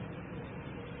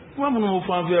kuma minnu bɛ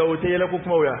fɔ an fɛ o tɛ yɛlɛ ko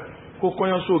kumaw ya ko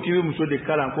kɔɲɔso k'i bɛ muso de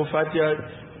kalan ko fatiha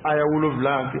aya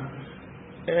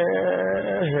 7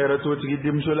 hɛrɛ t'o tigi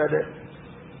denmuso la dɛ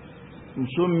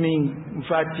muso min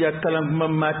fatiha kalan kuma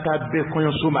ma taa bɛɛ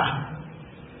kɔɲɔso ma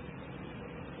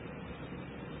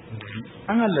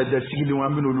an ka laada sigilenw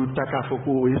an bɛ n'olu ta k'a fɔ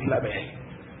ko o ye silamɛya ye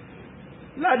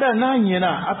laada n'a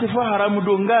ɲɛna a tɛ fɔ haramu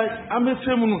don nka an bɛ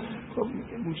fɛn minnu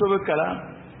muso bɛ kalan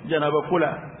janaba ko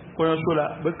la kɔɲɔso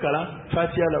la bɛ kalan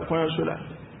fatiha la kɔɲɔso la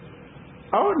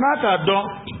awɔ n'a t'a dɔn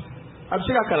a bɛ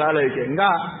se ka kalan ala ye kɛ nka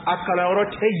a kalanyɔrɔ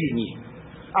tɛ yen ye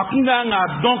a kun kan k'a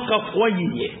dɔn ka fɔ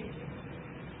yen ye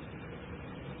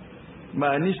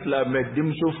maa ni silamɛ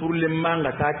denmuso furulen man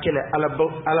ka taa kɛlɛ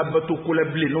alabato ko la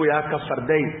bilen n'o y'a ka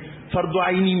farida ye fardu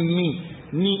ayini min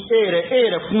ni e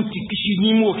yɛrɛ kun tɛ kisi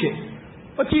n'i m'o kɛ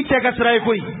o t'i tɛ ka sira ye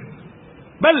koyi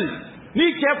bal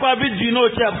ni cɛ ko a bɛ di n'o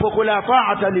cɛ fɔ ko la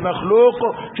ta'ata li makhluq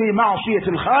fi ma'siyati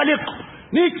al-khaliq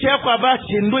ni cɛ ko a b'a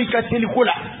sen don i ka seli ko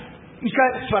la i ka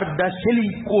farida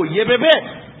seli ko yɛbɛbɛ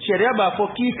sariya b'a fɔ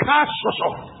k'i k'a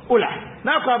sɔsɔ o la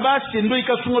n'a ko a b'a sen don i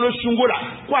ka sunkalo sunko la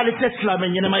ko ale tɛ silamɛ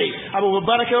ɲɛnama ye a bɛ bɔ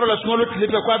baarakɛyɔrɔ la sunkalo tile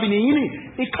fɛ ko a bɛ nin ɲini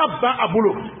i ka ban a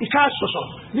bolo i k'a sɔsɔ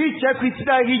ni cɛ ko i tɛ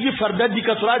taa hiji farida di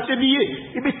ka sɔrɔ a tɛ b'i ye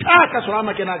i bɛ taa ka sɔrɔ a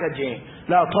ma kɛ n'a ka diɲɛ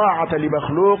la ta'ata li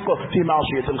makhluq fi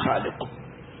ma'siyati al-khaliq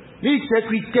ni cɛ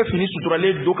ko i tɛ fini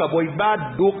suturalen don ka bɔ i b'a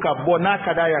don ka bɔ n'a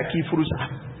ka d'a ye a k'i furu sa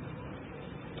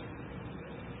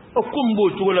o ko n b'o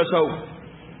cogo la sa o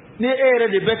ni e yɛrɛ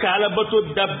de bɛ ka alabato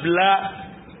dabila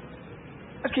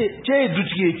cɛ ye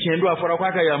dutigi ye tiɲɛ don a fɔra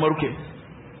k'a ka yamaru kɛ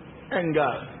nka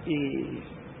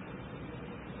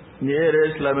nin e yɛrɛ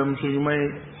ye silamɛ muso ɲuman ye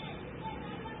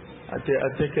a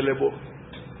tɛ kɛlɛ bɔ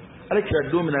ale kira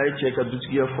don min a ye cɛ ka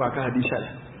dutigiya fɔ a ka hadisa la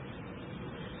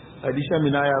hadisa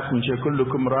min a y'a kuncɛ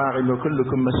kullukum ra'in wa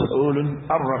kullukum mas'ulun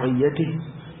an ra'iyatihi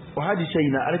o hadisa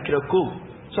in na ale kira ko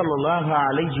sallallahu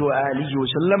alayhi wa alihi wa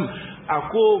sallam a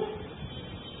ko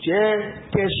cɛ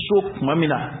tɛ so tuma min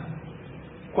na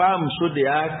ko a muso de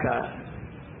y'a ka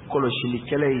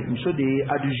kɔlɔsilikɛla ye muso de ye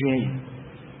adjoint ye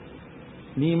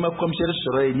n'i ma commissaire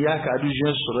sɔrɔ ye n'i y'a ka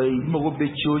adjoint sɔrɔ ye i mago bɛ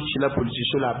ci o ci la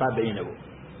polisiso la a b'a bɛɛ ɲɛnabɔ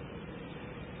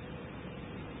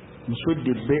muso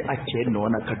de bɛ a cɛ nɔ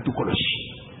na ka du kɔlɔsi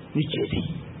ni cɛ de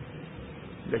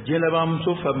nka diɲɛ laban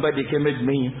muso fanba de kɛ bɛ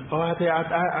jumɛn ye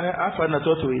a fa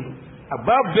natɔ to ye a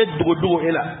b'a bɛɛ dogo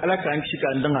e la ala k'an kisi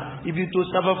k'an danga i b'i to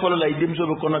safa fɔlɔ la i denmuso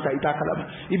bɛ kɔnɔ ta i t'a kalama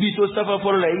i b'i to safa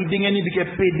fɔlɔ la i denkɛnin bɛ kɛ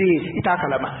PD ye i t'a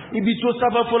kalama i b'i to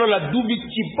safa fɔlɔ la du bɛ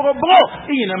ci bɔgɔbɔgɔ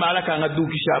i ɲinɛma ala k'an ka du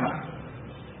kisi a ma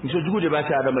muso jugu de b'a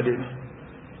se adamaden ma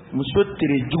muso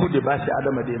tere jugu de b'a se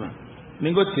adamaden ma ni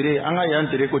n ko tere an ka yan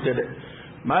tere ko tɛ dɛ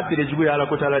maa tere jugu ye ala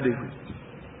ko t'ala de ye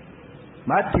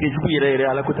maa tere jugu yɛrɛ yɛrɛ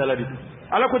ala ko t'ala de ye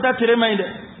ala ko t'a tere ma ɲi dɛ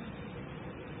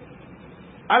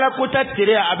ala ko ta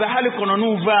tere a bɛ hali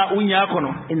kɔnɔniw va u ɲa kɔnɔ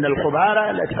innal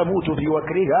khubara la tamutu fi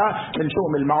wakriha min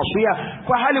shawm al ma'siyah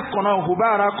ko hali kɔnɔ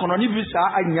hubara kɔnɔni bi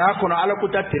sa a ɲa kɔnɔ ala ko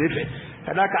ta tere fɛ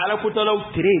ka da ka ala ko talaw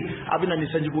tere a bɛ na ni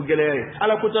sanjigo gɛlɛya ye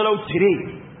ala ko talaw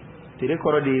tere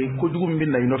kɔrɔ de kojugu min bɛ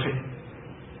na i nɔfɛ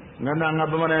nka n'an ka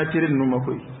bamananya tere ninnu ma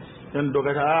koyi yan dɔ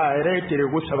ka taa a yɛrɛ ye tere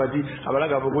ko sabati a b'a la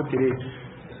k'a fɔ ko tere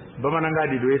bamanankan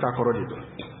de don e t'a kɔrɔ de dɔn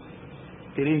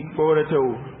tere ko wɛrɛ tɛ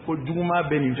o ko juguma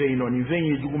bɛ nin fɛn in nɔ nin fɛn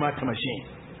ye juguma tamasiyɛn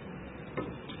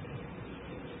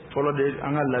fɔlɔ de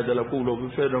an ka laadala kow la u bɛ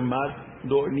fɛn dɔ maa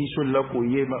dɔ n'i solila k'o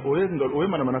ye o ye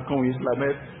manamanakanw ye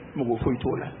silamɛ mɔgɔ foyi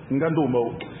t'o la n kan t'o ma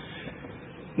o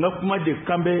n ka kuma de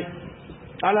kan bɛ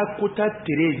ala kota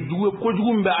tere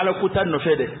kojugu min bɛ ala kota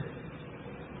nɔfɛ dɛ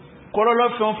kɔlɔlɔ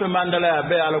fɛn o fɛn b'an dala yan a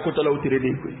bɛɛ ye ala kotalaw tere de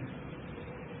ye koyi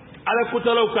ala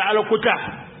kotalaw ka ala kota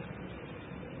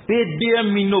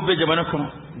PDM min n'o bɛ jamana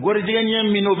kɔnɔ gorjiganya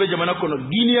mino be jamana kono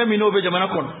diniya mino be jamana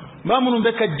kono mamunu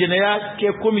be ka jenaya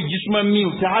ke komi jisma mi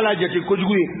ta hala jati ko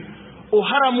juguye o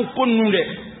haramu konnunde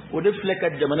o def le ka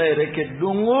jamana reke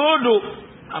dongodo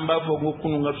amba fogo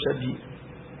kunu ngafsadi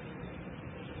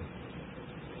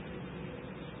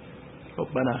o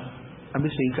bana ambe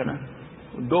sey kana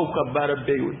do ka bara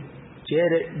beyo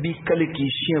tere bi kaliki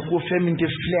chien ko feminte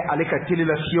fle aleka tele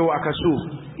la fio akaso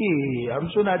am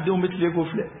sona de metle ko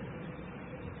fle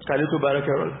kale to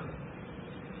barakarol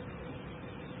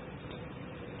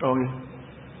ongi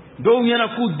do nyana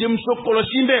ku dem so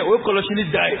kolosinde o kolosini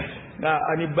dai na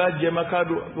ani baje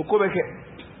makado ko beke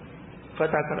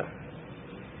fatakara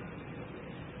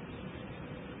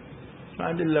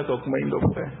andilla ko kuma indo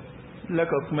fa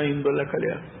laka kuma indo lakale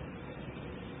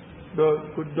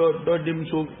do dem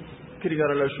so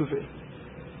kirigara la shufe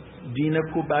dina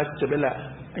ko ba tabela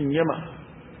anyama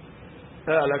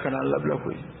ala kana Allah bla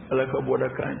koy ala ka boda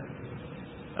kan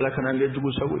ala kana le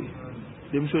dugu sagoy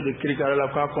dem so de kirigara la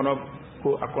ka kono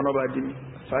ko akono ba dimi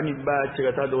fani ba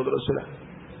cegata do rasula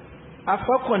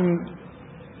afa kon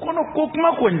kono ko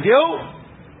kuma kon dew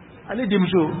ale dem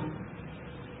so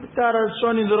tara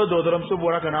soni do ram so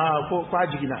bora kana ko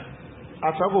ajigina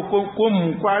afa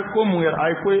ko mu yar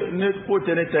ay ko ne ko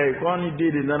tene tay ko ni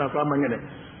dede nana fa mangene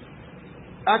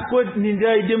akko ni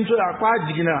ndey dem so akwa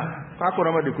jigina ka ko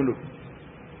rama de kulu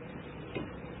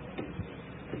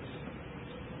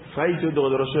fay to do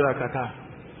rasula kata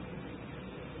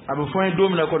abu fay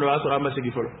dom na ko do asura ma sigi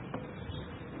folo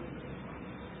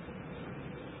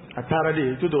atara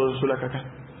de to do rasula kata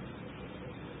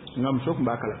ngam sok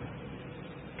mbakala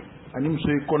anim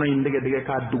soy kono ndege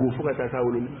ka dugu fuka ta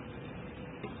wulu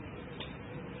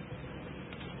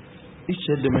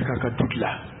ice de meka ka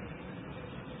tutla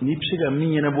ni psiga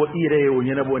minyana bo ire o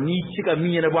nyana bo ni psiga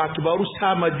minyana bo akibaru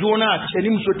sama jona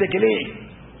chenim so tekele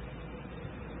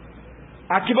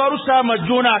akibaru sama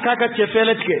jona kaka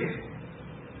chefeletke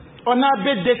ona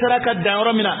bedde saraka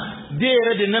danro mina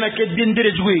dere de nana ke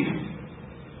dindire jugui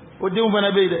o de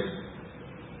bana beide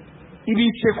ibi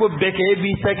seko beke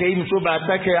ibi sake im so ba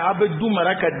take abedu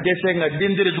maraka desenga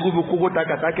dindire jugu ko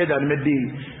taka take dan meddi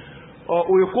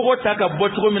o ko taka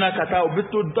botgo mina kata o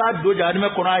bitu da do jani me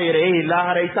kono ayere la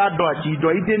hara ita do ati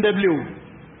do idende blew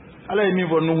ala mi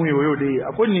bo nu yo de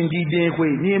akoni ndi de ko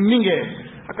ni minge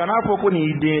akana fo ko ni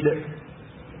idende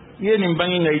ye ni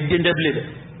mbangi nga idende ble de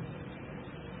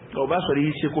o ba so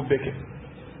ri seko beke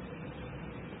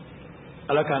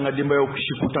ala ka nga dimba yo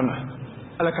kushikutanga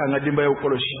ala ka nga dimba yo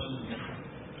koloshi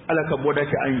ala ka boda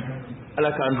ke ayi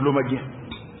ala ka andulo magi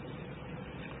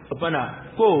apana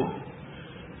ko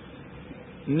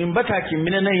nimbata ki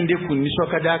minana inde kunni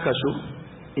soka daka so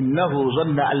innahu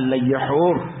zanna an la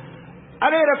yahur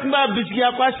ala rakma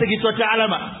bisiya kwa segi to ta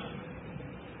alama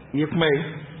yekmay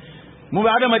mu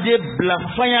ba adama de bla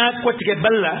fanya ko tike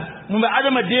balla mu ba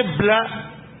adama de bla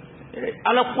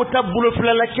ala ko tabulo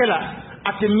flala kela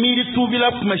ate miri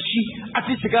tubila kuma shi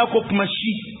ate siga ko kuma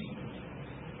shi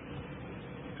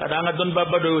kada nga don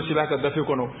babba do yosi baka gafe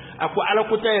kono ako ala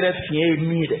ko tayre fiye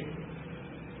mi de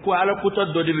ko ala ko ta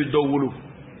do de bi do wulu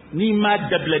ni ma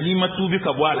dabla ni ma tubi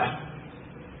ka bwala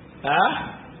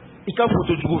ika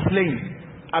photo jugu flame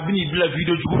abini bla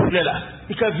video jugu flela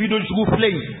ika video jugu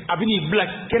flame abini bla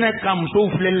kena kam so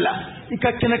flella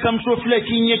ika kena kam so fle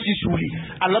ki nyeti suli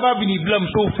alaba bini bla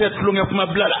so fet longa kuma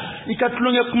blala ika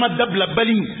tlonga kuma dabla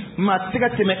bali ma tiga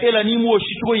teme ela ni mo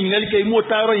shitugo ingalike mo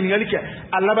taro ingalike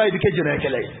alaba idike jena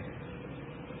kelay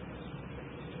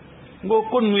ngo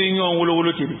konnu nyon wolo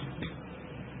wolo tibi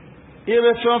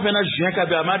yebe fɛn na juin ka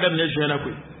be a ma daminɛ juin na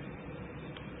koyi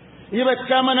yebe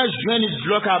caman na juin ni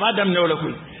dulɔ ka a ma daminɛ o la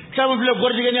koyi caman filɛ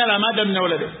gɔrijɛgɛni a la a ma daminɛ o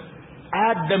la dɛ a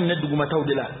y'a daminɛ dugumataw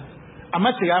de la a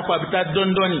ma segin a kɔ a bɛ taa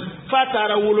dɔɔni dɔɔni f'a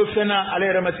taara wolo fɛn na ale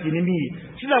yɛrɛ ma sigi ni min ye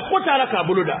sisan ko taara k'a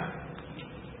bolo da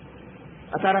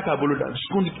a taara k'a bolo da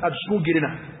a dusukun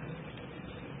girinna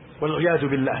waliyadu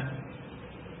billah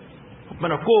o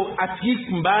kumana ko a tigi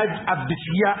tun b'a a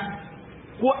bisiya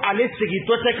ko ale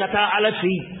segintɔ tɛ ka taa ala fɛ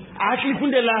yen akil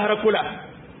kunde lahara kula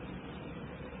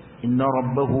inna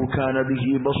rabbahu kana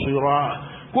bihi basira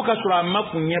ko kasura ma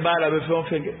kunye bala be fon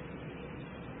fenge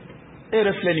e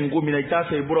refleni ngomina ita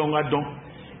fe buro nga don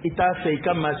ita fe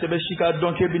kama sebe shika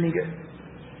don ke bininge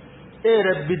e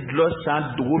rabbi dlo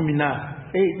san dugumina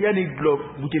e yani dlo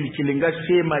buteli kilenga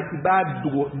sema iba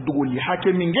dugoli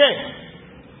hake minge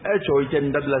e cho ite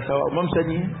ndabla sawa mom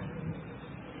sani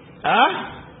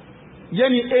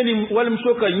yani eni walim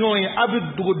soka nyoy abid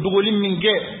dugolin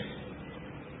minge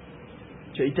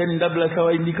chaitan dabla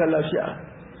sawa indika lafiya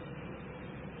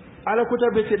ala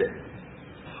kota betede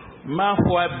ma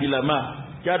fwa bilama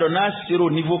kado na siro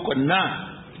niveau konna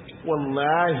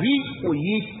wallahi o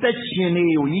yi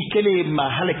tachene o yi kele ma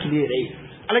halakile re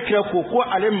alakira ko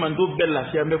ale mando bella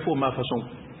fi ambe fo ma façon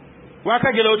wa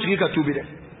ka gelo tigi ka tubi de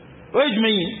o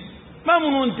jmeyi ma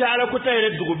munun ta ala ko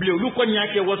tayre dugo bile lu ko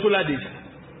nyake wasula de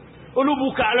olu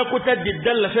bu ka ala ko tadde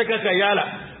dalla fe ka yala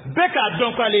beka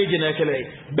don ko ale jena kele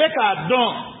beka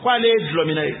don ko ale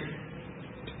dlomina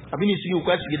abini sigi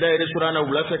ko sigi da restaurant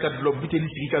wala fe ka dlo biteli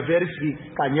sigi ka versi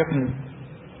ka nyakmu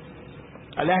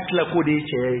ala atla ko de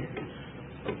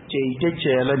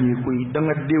che la ni ko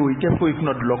danga dewo ite fo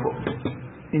ikno dloko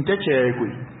inte che ko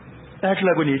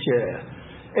atla ko ni che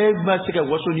e ba sika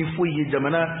waso ni fo yi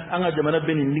jamana anga jamana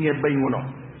benin ninge bay ngono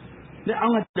ne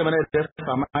anga jamana de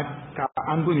fama ka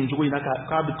ango ni jogo ina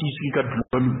ka biti sigi ka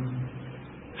dlomi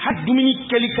had dumini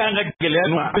keli ka nga gele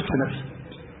no abetuna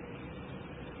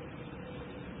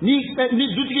ni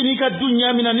dutigi ni ka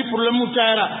dunya mina ni problème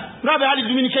taara ngabe ali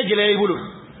dumini ka gele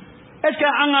ibulu est-ce que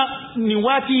anga ni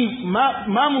wati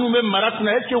ma munu me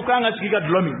maratuna est-ce que ukanga siga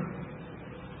dlomi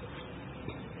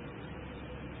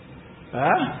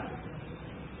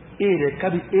ere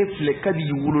kabi efle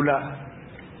kabi wulula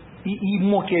i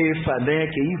moke fa da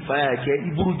ke i fa ya ke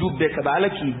i buruju be ka bala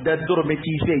ki da dorme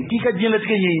ti fe ti ka dien la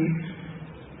ske yin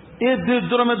e de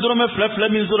dorme fla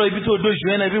min zoro ibito 2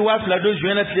 juin bi wa fla 2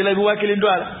 juin ti la bi wa kele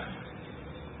ndwala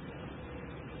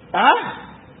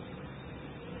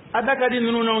adaka di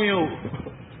nunu na yo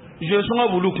je songa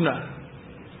bulukna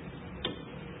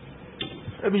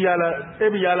ebi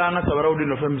yala na sabaraw di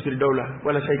no fe misri dawla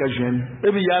wala sayka juin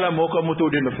ebi yala moko moto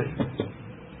di no fe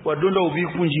wa dondo ubi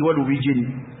kunji wala ubi jeni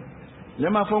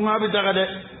lema fo ngabi daga de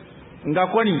nga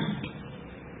koni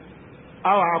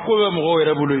awa ko be mo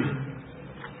were buluy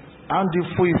andi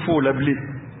fo la bli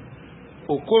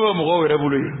o ko be mo were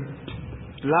buluy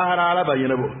la hara ba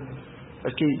yena bo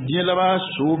parce que bien là-bas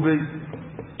soube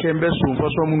kembe sun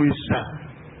faso munu isa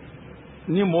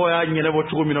ni moya nyele bo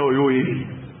tugo mina oyoyi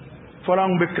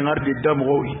folang be kangar de dam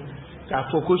rowi ka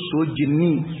foko so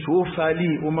jinni so fali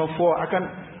o ma fo akan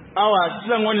awa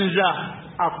silan wonin za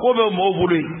akobe mo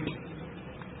bului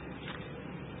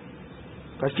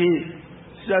parce que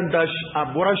silan dash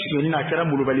abora shoni na kera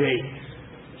mulu bali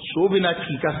so be na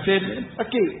ki ka fe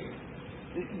okay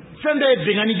sende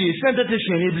bengani di sende te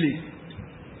shoni bli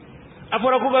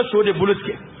afora ko ba so de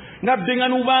bulutke nga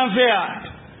benganu banfea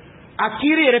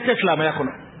akiri yere te slama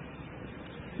yakono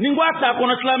ningwa ta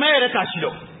kono slama yere ta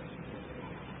shido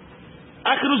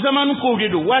akhiru zamanu ko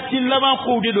dedo wati laban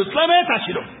ko dedo slama yere ta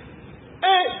shido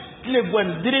le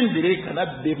bon dire kana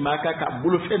be maka ka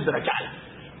bulu fendra kala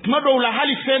tuma do la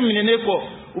hali femine ne ko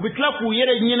ubitla ku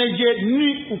yere nyeneje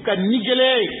ni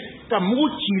ukanigele ta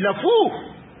muchi la fu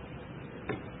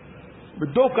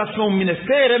do ka son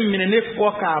ministère mine ne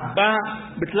ko ka ba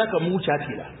bitla ka mucha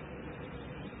tila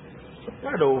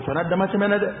do fana da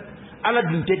matemena da ala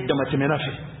din tek da matemena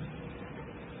fe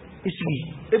isi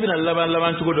ibn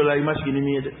laban tugo do la imaski ni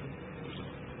miede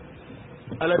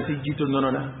ala ti jito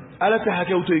nonona ala ta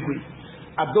hake uto ikoy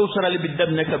abdo sarali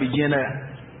bidam ne ka bi jena ya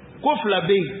ko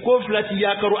fla ti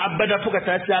yakaru abada fuka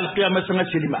ta ti al qiyamah sanga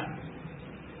silima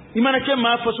imana ke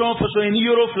ma façon ni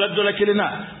yoro fla do la kelena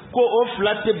ko o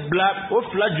flat black o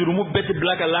flat jurumu bet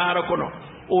black lahara kono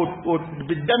o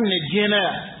bidam ne jena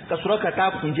ya ka suraka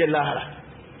ta kunje lahara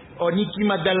o ni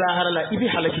kima da lahara la ibi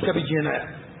halaki ka bi jena ya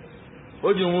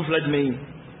o jurumu flat mai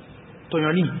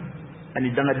toyoni ani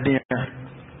danga den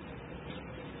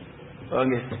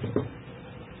onge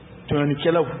toyoni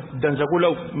kelaw danga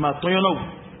kulaw ma toyonaw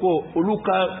ko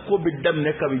oluka ko bidam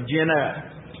ne ka bi jena ya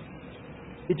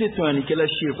ite toyoni kela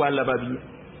shi ko Allah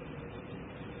babi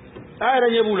ara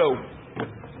yebulaw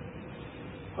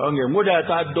onge ngoda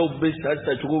ta dobbe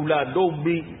sa chugula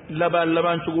dobbi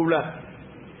laban chugula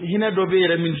hina dobe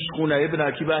re min skuna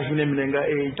ibna kiba hina minenga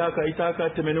itaka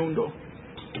temenundo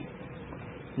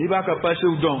ni baka passer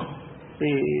udon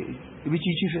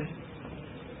ibichi chife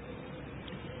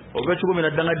oga chugo mena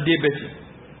danga debeti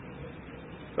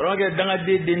ronge danga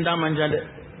de nda manjande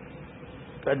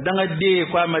ka danga de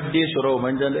kwa madde soro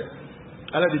manjande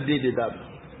ala de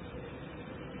dab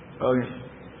okay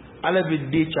ala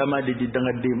de chama de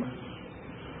danga de ma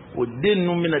o den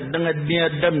no mina danga de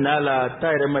adam na la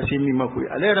tayre ma se mi makoy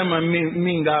ale rama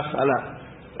minga fala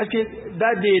ake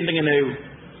dade ndanga na yu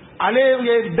ale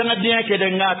danga de ke de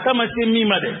nga kama se mi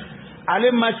ma de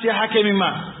ale ma se hakemi ma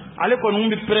ale ko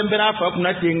numbi prembera fa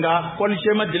kuna tinga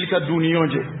kolche ma delika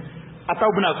duniyonje ataw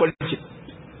buna kolche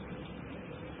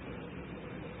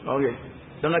okay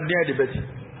danga de beti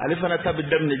ale fana tabi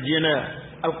dem ne jena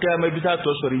alqiyama bita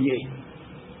to soriye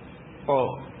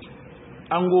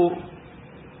ango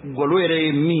golo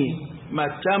yere mi ma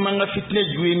tama nga fitne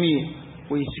juwe mi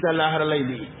o isika lahara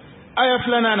layli aya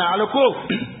fulana na alako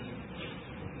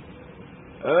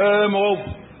مغوب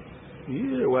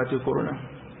واتي كورونا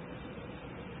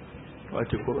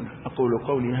أقول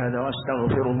قولي هذا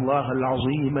وأستغفر الله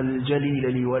العظيم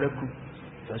الجليل لي ولكم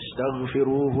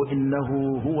فاستغفروه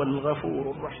إنه هو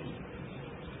الغفور الرحيم.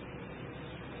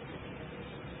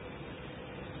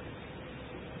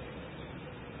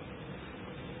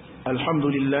 الحمد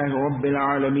لله رب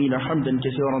العالمين حمدا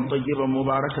كثيرا طيبا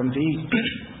مباركا فيه،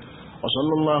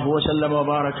 وصلى الله وسلم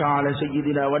وبارك على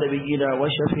سيدنا ونبينا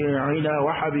وشفيعنا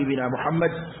وحبيبنا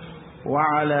محمد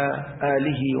وعلى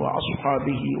آله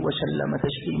وأصحابه وسلم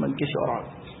تسليما كثيرا.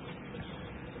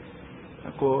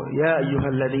 يا أيها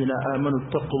الذين آمنوا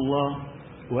اتقوا الله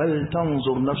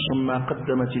ولتنظر نفس ما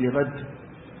قدمت لغد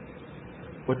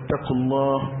واتقوا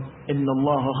الله إن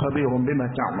الله خبير بما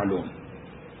تعملون.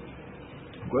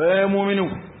 ومؤمنوا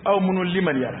أو من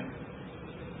لمن يرى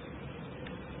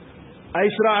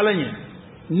أيسرا على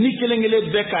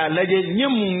نيكلنجل بكا لجي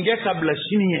نيمونجا قبل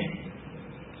سنين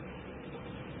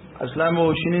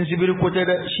أسلامو شنين سبيل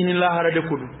كوتة شنين لا هرد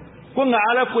كودو كون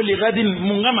على كل غد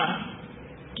مونغما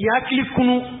كي أكل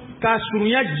كنو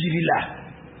كاسرونيا جريلا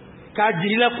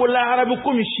كجريلا كل هرب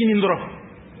كوم شنين درو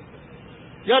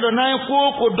يا دونا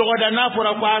كو دوغدا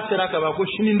نافورا كاسرا كبا كو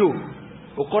شنين دو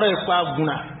وكورا كا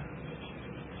غنا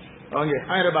onge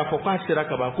ayre ba ko kwasira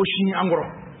ka ba ko shini angoro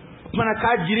mana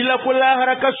ka jirila ko la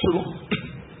haraka suru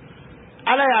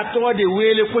ala ya to de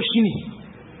wele ko shini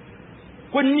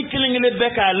ko nikilingile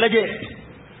beka lage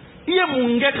iye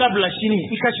munge kabla shini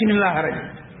ika shini la haraji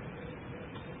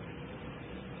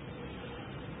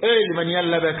liman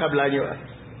yalla be kabla nyawa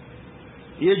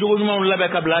iye jogo nyuma la be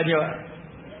kabla nyawa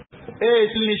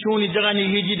silni shuni jagani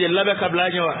hiji de la be kabla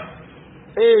nyawa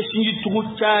shinji tugu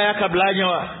chaya kabla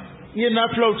nyawa ye na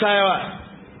flow tayawa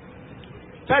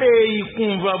tare yi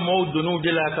kunva mawdunu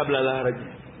de la kabla la haraji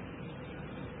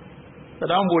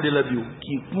tadambo de la biu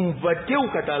ki kunva teu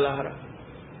kata la hara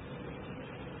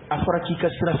afraki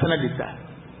kasra sanadita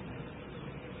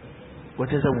wa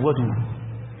tazawwadu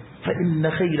fa inna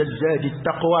khayra az-zadi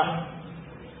at-taqwa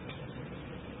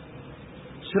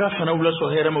sirafana wala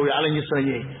sohera mawi ala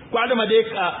ngisanye ko adama de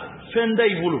ka fenda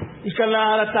ibulu ikala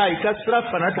hara ta ikasra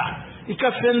fanata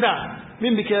ikafenda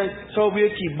من بك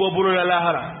صوبيكي بوبولو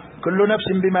لاهرا كل نفس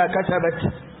بما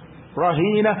كسبت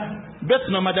رهينة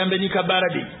بسنا مدام بني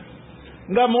كباردي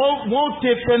nga mo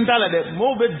te fendala de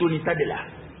mo be doni tadela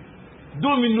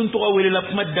do min nun to awele la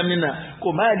kuma damina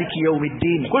ko maliki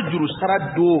yawmiddin ko juru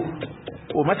sarado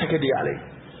o mata kadi alai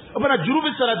abana juru bi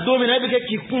sarado min abe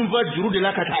ki kunva juru de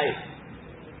la kataye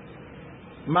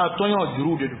ma tonyo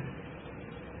juru de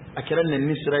akira ne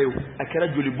nisrayo akira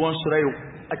juli bon srayo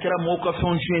akira moka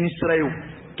fonction Israel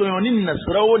to yoni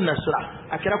nasra o nasra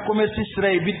akira commerce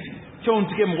Israel bit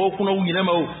chontike mo kuno wina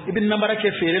mawo ibn namara ke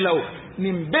fere law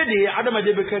nim bede adama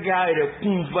de be kaga ayre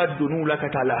kun vadunu la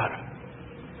katala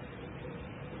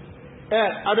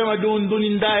adama don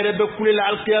donin daire be kulila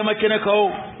alqiyama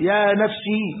kenako ya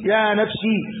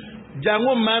nafsi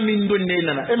jango ma min don ne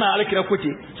nana ma alkira kote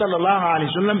sallallahu alaihi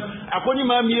wasallam akoni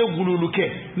ma mi gululuke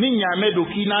ni nyame do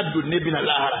kina do ne bina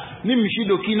lahara ni mishi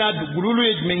do kina do gululu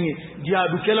e mengi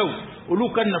jiadu kelaw olu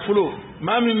kan na fulo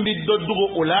ma min bi doddugo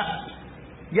ola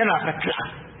yana kakla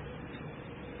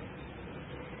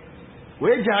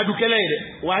we jihadu kelaide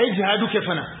wa jihadu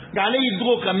kefana gale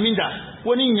yidgo kaminda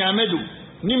woni nyame do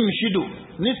ni mishi do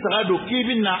ni sarado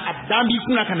kibina adambi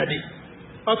kuna kanade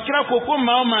akira ko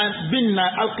mama binna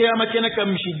alqiyama kenaka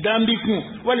mishi dambi ku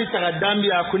wali taga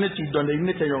dambi akune ti donde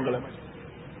ne ta yongala ma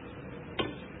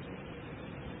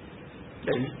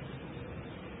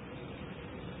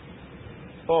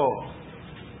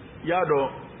yado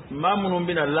mamunum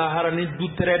bina lahara ni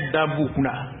dutre dambu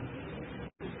kuna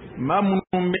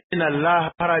mamunum bina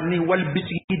lahara ni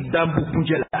walbiti dambu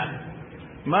kunjela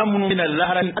mamunum bina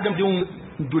lahara ni adam dum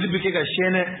dolibi ke ga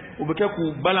shene ubeke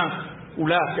ku balan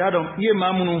ula yadon iye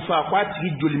mamunun fa kwati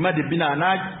jolima de bina na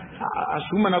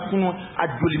asuma na kunu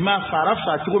ajolima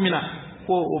farafa tigo mina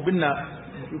ko obinna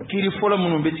kiri fola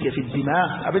munun betike fi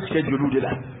dina abetike jolude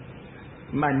la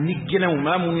man ni gena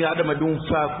mamunu ya adama dun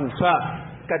fa ku fa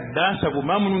kadda sabu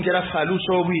mamunun gera falu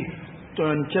sowi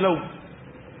ton kelaw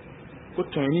ko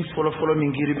ton ni folo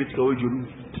min giri betike o jolu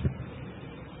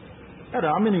هذا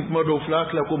عمني مدو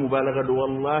فلاك لكم مبالغة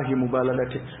والله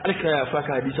مبالغة عليك يا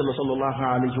فاك حديث الله صلى الله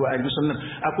عليه وآله وسلم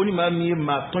أكوني ما مي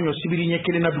ما تونيو سبيريني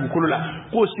كلنا دوكولو لا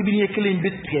كو سبيريني كلين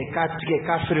بتكي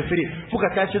كافر فري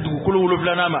فوكا تاسي دوكولو ولو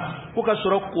بلا ناما فوكا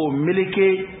سرقو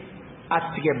ملكي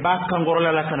أتكي باكا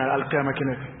غورلا لا كان القيامة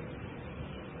كنك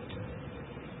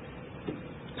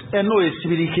إنه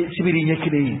سبيريني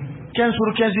كلين كان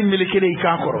سورو كنزي ملكي لي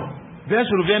كانكورو 20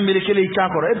 sur 20 ملكي لي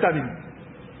كانكورو إبتامين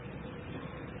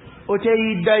ote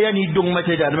idda yani dong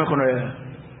mate da ma kono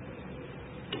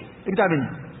itamin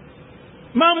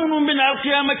ma munum min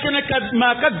al-qiyamah kana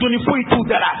ma kaduni foitu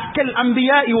dala kal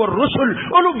anbiya'i war rusul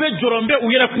olu be jorombe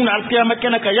u yera kun al-qiyamah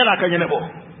kana ka yala ka nyene bo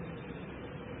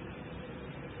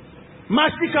ma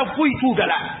sika foitu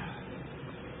dala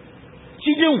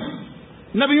cidew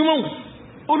nabiyumon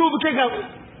olu be ka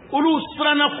olu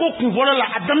strana ko kun vola la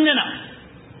adamnena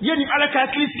yani alaka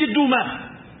kliski duma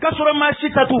kasura ma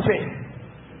sita tufe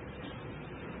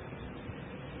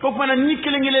ko fana ni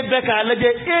kelengele beka laje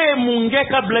munge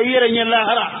kabla yere nya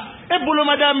lahara bolo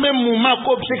madame mu ma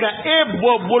ko psika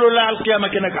bolo la alqiyama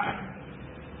kenaka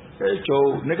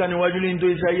chow ne kan wajuli ndo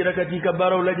isa yira kati ka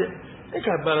baraw laje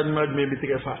ka baraj mad me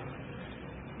bitike fa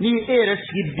ni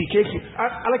reski bikeki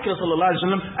alaka sallallahu alaihi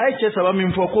wasallam ay ce sabab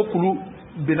min fo ko kulu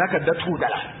binaka datu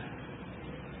dala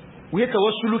wiye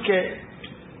tawassulu ke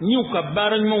ni ka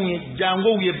baraj mo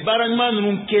jango wiye baraj man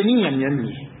nun keni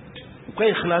nganyani ko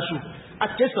ikhlasu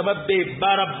ake sabab be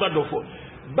bara badofo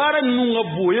bara nunga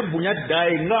boye bunya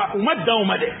dai nga umada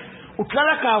umade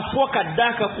ukala ka fo ka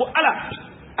daka ko ala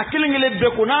akilingele be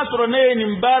ko nasoro ne ni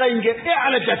bara nge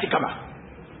ala jati kama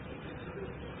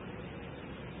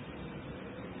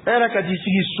era ka di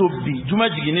sigi sobbi juma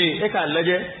jigine ka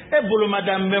laje bolo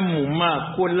madam memu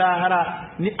ma ko lahara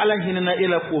ni ala hinna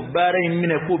ila ko bara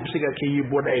mine ko bisiga ke yi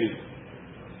bodai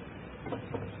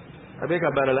abe ka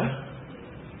bara la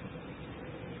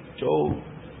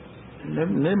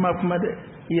ne ma kuma de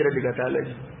ira diga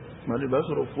talaji mali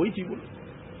basoro foiti bulu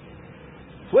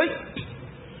foi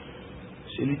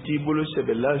seliti bulu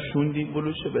sebella shundi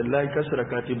bulu sebella kasra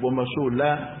kati bomba sola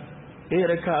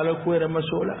era ka ala ko era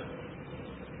masola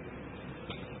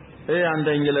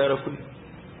anda ingela rakuli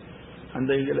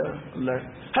anda ingela Allah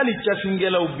hali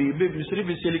chafingela ubi be bisri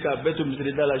biselika beto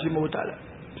bisri dala shi mo taala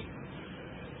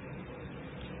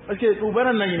parce que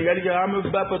ubara na ni gali ga am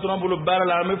ba patron bulu bara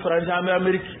la am France am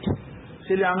Amerique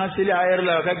seli anga seli ayer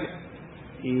la ka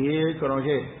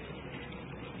koronke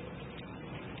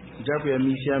japu ya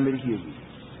misi Amerique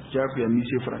japu ya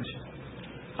misi France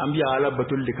ambiya ala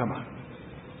batul de kama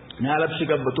na ala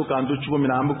psika batu kan do chugo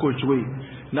mina am ko chugo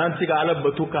nan tika ala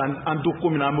batu kan an do ko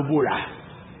mina am bola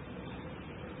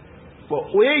bo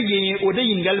oye o de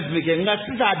yingal fike nga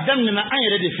sisa dan na an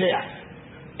yere de feya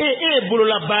bulu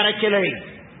la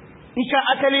barakele ika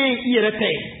atale iyere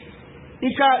tay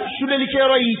ika shudeli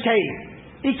kero yitay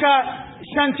ika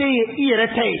sante iyere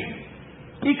tay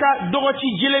ika dogoti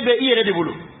jelebe iyere de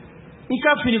bulu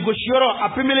ika fini goshoro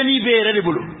apemele ni be iyere de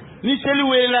bulu ni seli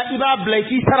wela iba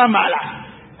blaiki saramala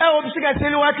o bisika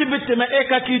seli wati bitema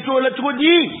ka kito la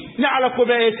tugodi ni ala ko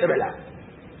be sebela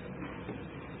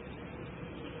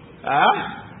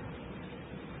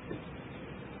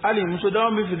ali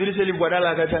musodaw mi fidiri seli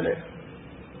gwadala ka tale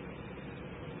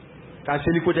ka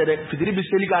seli ko de fidiri bi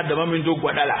seli ka dama min do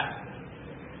gwadala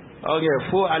okay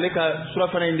fo aleka sura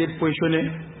fana inde positionné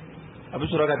abu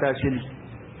sura ka ta seli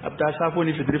abta safo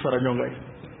ni fidiri fara nyongay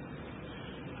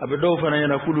abu do fana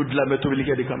yana kulu dila meto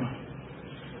bilike de kama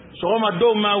so ma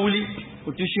do ma wuli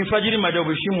o ti shin fajiri ma do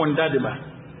shi monda de ba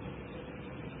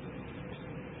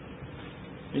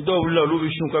ni do wula lu bi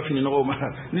shin ka fini no ma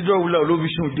ni do wula lu bi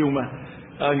shin de ma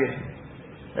okay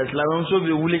islam so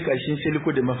be wuli ka shin seli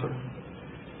ko de ma fa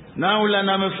na wula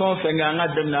na me fon fenga nga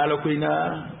dem na ala kuina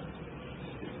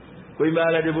ko imba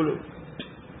ala de bulu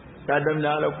ta dem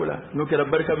na ala kula no kera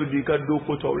barka bi ka do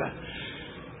ko tawla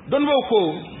don ba ko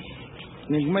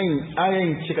ni mai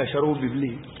ayen cika sharu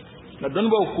bibli na don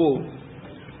ba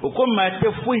ko ma te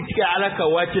fuyi tika ala ka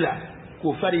watila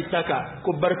ko fari taka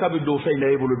ko barka bi do fe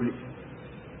na bulu bibli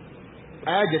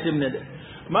aya jatim ne de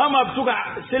mama tuka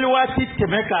selwati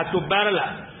temeka to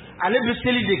barala ale bi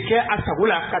seli de ke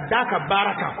asagula kadaka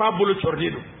baraka kwa bulu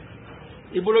chordido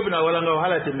ibulu bina wala nga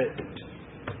hala teme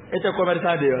eta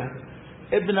commerçant de wa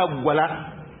ibna gwala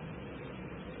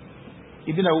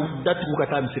ibna datu ka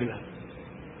ta misirla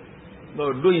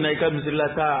do ina ka misirla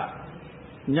ta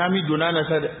nyami donana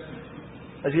sada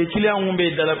ase kila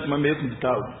ngumbe dala kuma me ku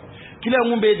taw kila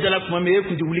ngumbe dala kuma me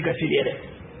ku wuli ka silere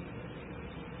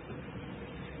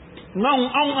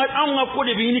an ko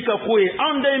de bi ni ka koye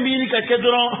an da bi ni ka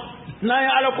kedron na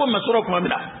ya ala ko masoro kuma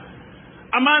bila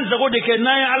aman zago de ke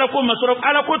na ya ala ko masoro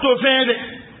ala ko to fende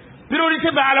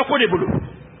priorité ba ala ko de bulu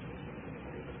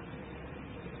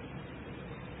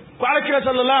ko ala kira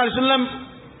sallallahu alaihi wasallam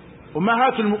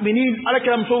ummahatul mu'minin ala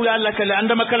kira msawla alla kala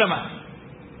andama kalama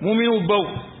mu'minu baw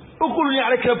okulu ni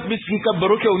ala kira biski ka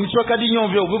baroke o ni soka di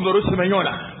nyon veo baro se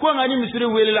menyona ko ngani misiri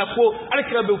wele la ko ala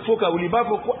kira be foka wuli ba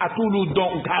fo ko atulu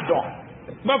don ka don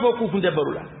ba fo ku kunde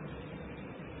barula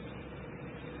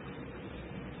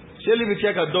Celle qui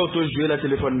a d'autres jouer la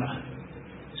téléphone là.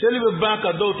 Celle qui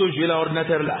a d'autres jouer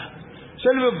l'ordinateur là.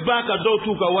 selbe baka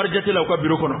dawtu ka warjati law ka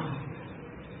biro kono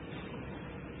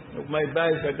may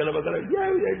bay sa kala bakala ya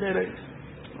nere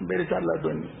beri talla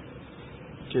don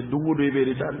ke dungudu e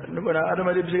beri talla no bana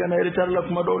adama de biga na eri talla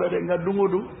kuma dawla de nga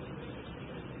dungudu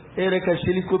ere ka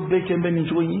siliko be ke ben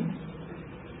joyi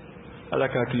ala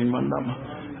ka kilimandama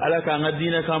ala ka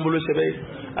ngadina kambulo sebe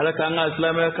ala ka nga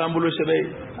islamaya kambulo sebe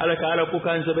ala ka ala ko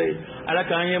kan sebe ala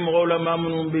ka anye mawla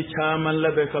mamun bi chaman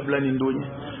labe kabla ni ndonya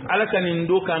ala ka ni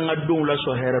ndo ka ngadon la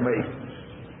so hermay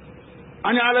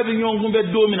ani ala bi nyong gumbe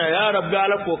domina ya rabbi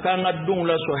ala ko ka ngadon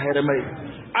la so hermay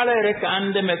ala rek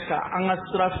ande mekka an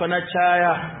asrafa na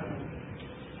chaya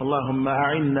اللهم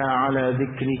أعنا على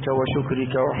ذكرك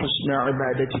وشكرك وحسن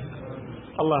عبادتك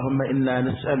اللهم إنا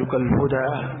نسألك الهدى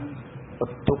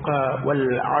والتقى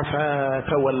والعفاف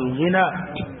والغنى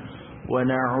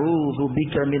ونعوذ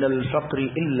بك من الفقر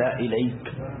إلا إليك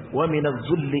ومن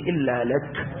الذل إلا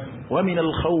لك ومن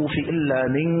الخوف إلا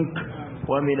منك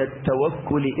ومن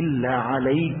التوكل إلا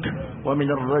عليك ومن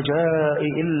الرجاء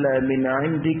إلا من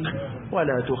عندك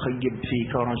ولا تخيب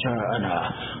فيك رجاءنا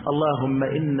اللهم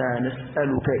إنا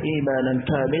نسألك إيمانا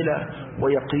كاملا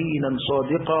ويقينا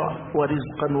صادقا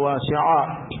ورزقا واسعا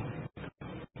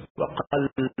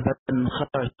وقلبا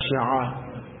خاشعا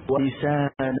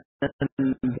ولسانا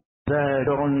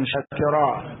ذاكرا شكرا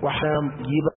وحام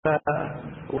طيبا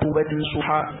وتوبة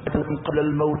صحاء قبل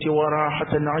الموت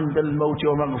وراحة عند الموت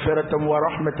ومغفرة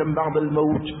ورحمة بعد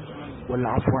الموت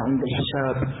والعفو عند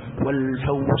الحساب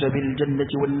والفوز بالجنة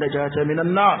والنجاة من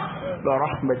النار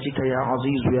برحمتك يا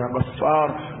عزيز يا غفار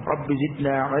رب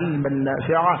زدنا علما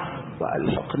نافعا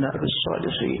وألحقنا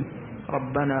بالصالحين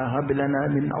ربنا هب لنا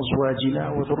من أزواجنا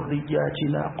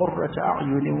وذرياتنا قرة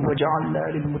أعين واجعلنا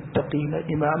للمتقين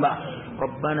إماما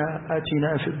ربنا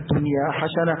آتنا في الدنيا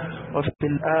حسنة وفي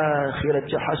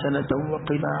الآخرة حسنة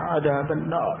وقنا عذاب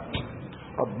النار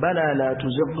ربنا لا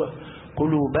تزغ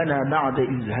قلوبنا بعد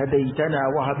إذ هديتنا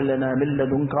وهب لنا من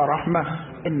لدنك رحمة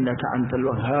إنك أنت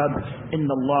الوهاب إن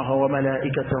الله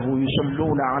وملائكته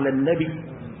يصلون على النبي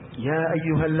يا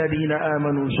أيها الذين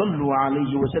آمنوا صلوا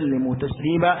عليه وسلموا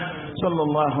تسليما صلى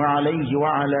الله عليه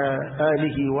وعلى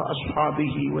آله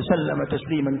وأصحابه وسلم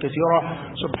تسليما كثيرا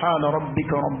سبحان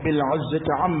ربك رب العزة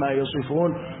عما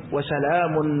يصفون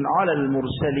وسلام على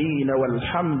المرسلين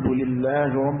والحمد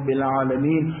لله رب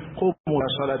العالمين قوموا إلى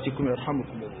صلاتكم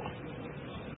يرحمكم الله.